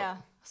out. Yeah.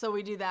 So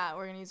we do that.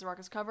 We're gonna use the rock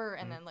as cover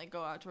and then like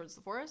go out towards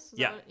the forest.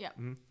 Yeah. Yeah.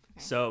 Okay.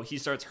 So he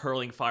starts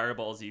hurling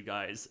fireballs at you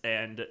guys,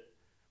 and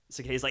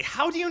Cicada's like,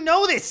 "How do you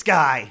know this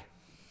guy?"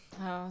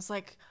 I was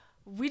like,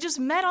 "We just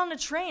met on a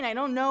train. I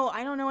don't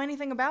know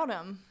anything about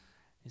him."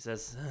 He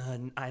says,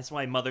 "That's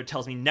why Mother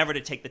tells me never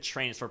to take the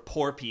train. It's for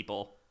poor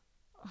people."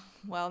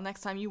 Well,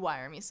 next time you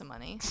wire me some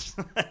money.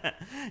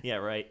 Yeah,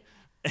 right.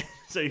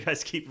 So you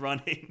guys keep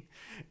running,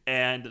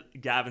 and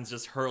Gavin's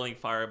just hurling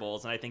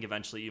fireballs, and I think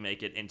eventually you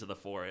make it into the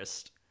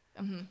forest.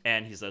 Mm-hmm.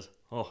 And he says,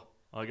 "Oh,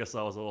 I guess I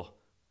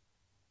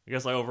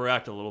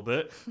overreacted a little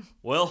bit."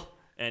 Well,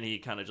 and he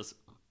kind of just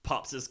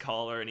pops his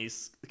collar, and he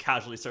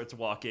casually starts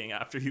walking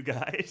after you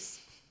guys.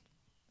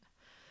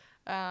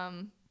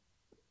 And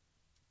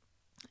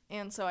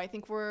so I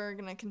think we're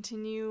going to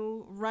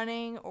continue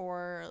running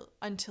or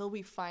until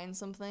we find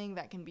something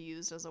that can be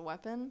used as a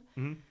weapon.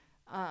 Mm-hmm.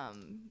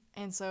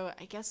 And so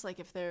I guess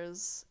like if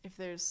there's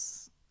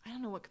I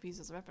don't know what could be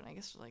used as a weapon. I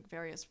guess like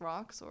various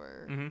rocks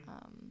or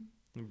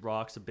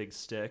rocks, a big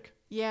stick.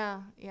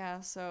 Yeah.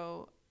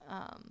 So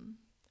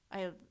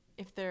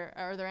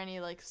are there any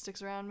like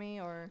sticks around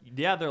me or?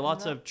 Yeah, there are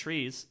lots of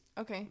trees.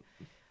 Okay.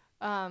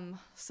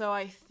 So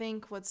I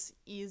think what's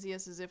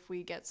easiest is if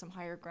we get some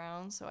higher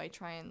ground. So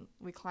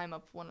we climb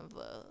up one of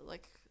the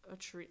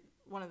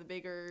one of the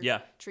bigger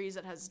trees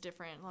that has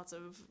lots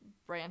of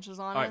branches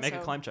on it. All right, make a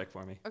climb check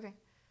for me. Okay.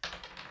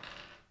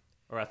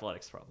 Or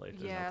athletics, probably.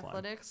 Yeah,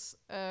 athletics.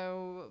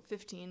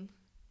 15.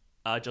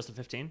 Just a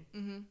 15?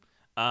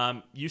 Mm-hmm.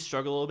 You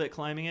struggle a little bit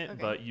climbing it,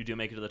 but you do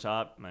make it to the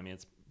top. I mean,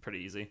 it's pretty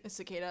easy. Is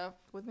Cicada up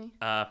with me?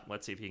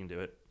 Let's see if he can do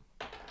it.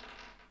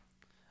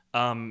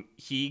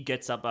 He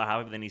gets up about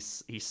halfway, but then he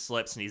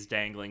slips and he's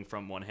dangling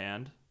from one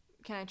hand.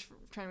 Can I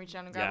try and reach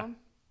down and grab him?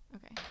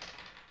 Okay.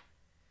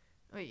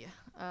 Oh yeah.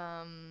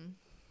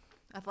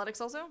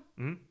 Athletics also?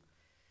 Mm-hmm.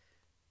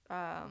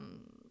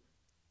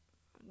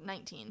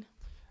 19.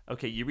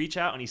 Okay, you reach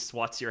out and he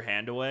swats your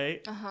hand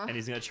away, and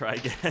he's gonna try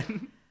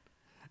again.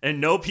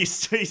 And nope, he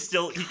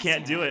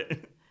can't do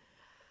it.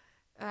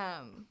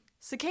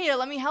 Cicada,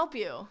 let me help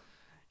you.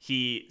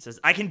 He says,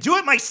 "I can do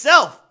it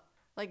myself."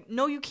 Like,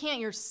 no, you can't.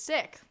 You're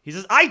sick. He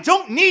says, "I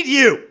don't need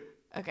you."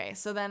 Okay,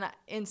 so then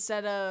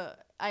instead of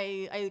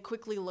I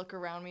quickly look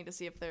around me to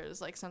see if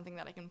there's like something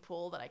that I can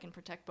pull that I can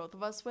protect both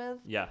of us with.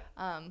 Yeah.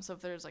 So if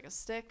there's like a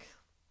stick.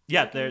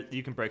 Yeah, there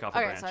you can break off a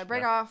branch. Okay, so I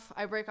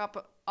break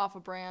off a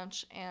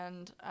branch,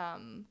 and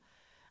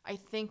I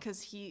think because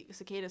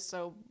Cicada's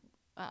so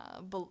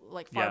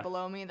far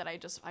below me that I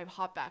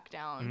hop back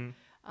down.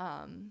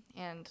 Mm-hmm.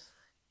 And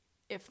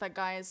if that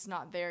guy is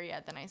not there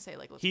yet, then I say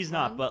like, let's he's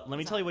not. But let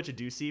me tell you what you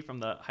do see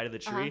from the height of the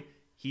tree.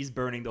 He's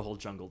burning the whole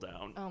jungle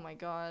down. Oh my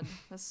god,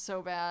 that's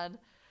so bad.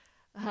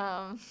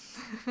 I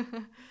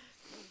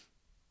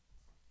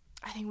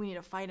think we need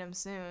to fight him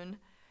soon.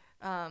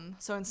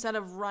 So instead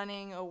of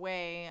running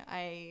away,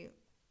 I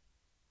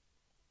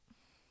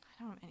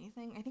don't have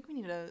anything. I think we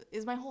need to.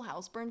 Is my whole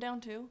house burned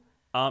down too?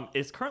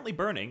 It's currently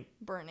burning.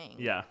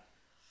 Yeah.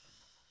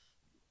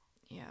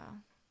 Yeah.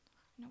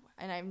 No,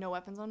 and I have no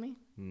weapons on me?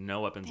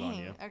 No weapons on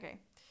you. Okay.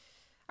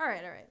 All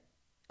right.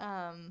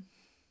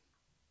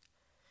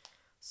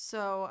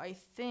 So I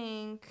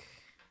think...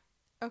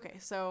 Okay,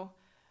 so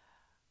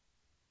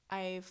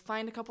I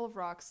find a couple of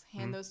rocks,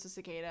 hand those to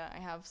Cicada. I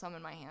have some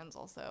in my hands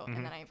also,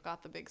 and then I've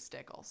got the big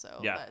stick also.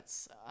 Yeah.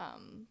 That's...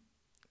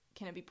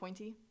 can it be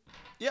pointy?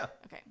 Yeah.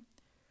 Okay.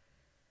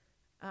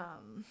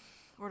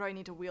 Or do I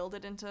need to wield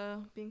it into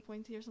being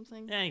pointy or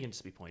something? Yeah, you can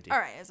just be pointy. All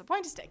right, it's a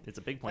pointy stick. It's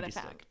a big pointy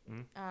stick.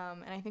 And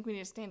I think we need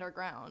to stand our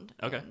ground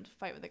and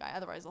fight with the guy.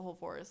 Otherwise, the whole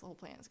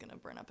plant is going to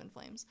burn up in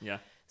flames. Yeah.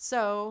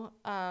 So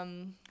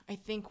I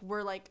think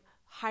we're like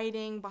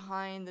hiding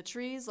behind the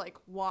trees, like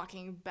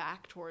walking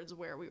back towards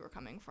where we were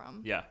coming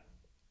from. Yeah.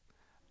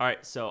 All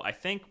right, so I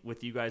think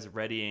with you guys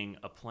readying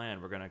a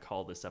plan, we're going to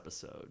call this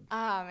episode.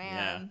 Ah,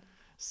 man. Yeah.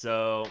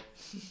 So,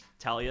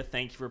 Talia,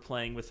 thank you for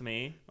playing with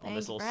me on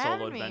this little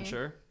solo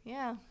adventure.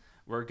 Yeah.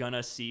 We're going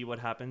to see what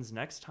happens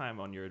next time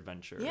on your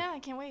adventure. Yeah, I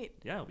can't wait.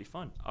 Yeah, it'll be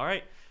fun. All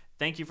right.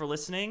 Thank you for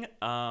listening.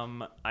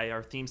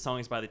 Our theme song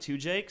is by the Two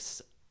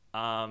Jakes.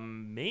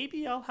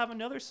 Maybe I'll have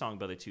another song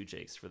by the Two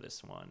Jakes for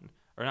this one.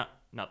 Or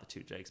not the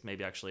Two Jakes.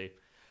 Maybe actually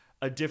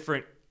a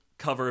different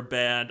cover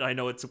band. I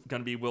know it's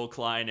going to be Will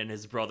Klein and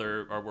his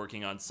brother are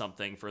working on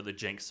something for the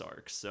Jinx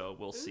arc, so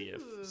we'll see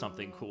if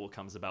something cool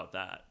comes about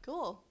that.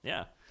 Cool.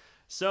 Yeah.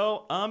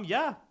 So,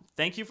 yeah,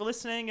 thank you for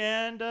listening,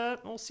 and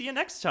we'll see you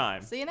next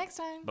time. See you next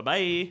time.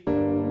 Bye-bye.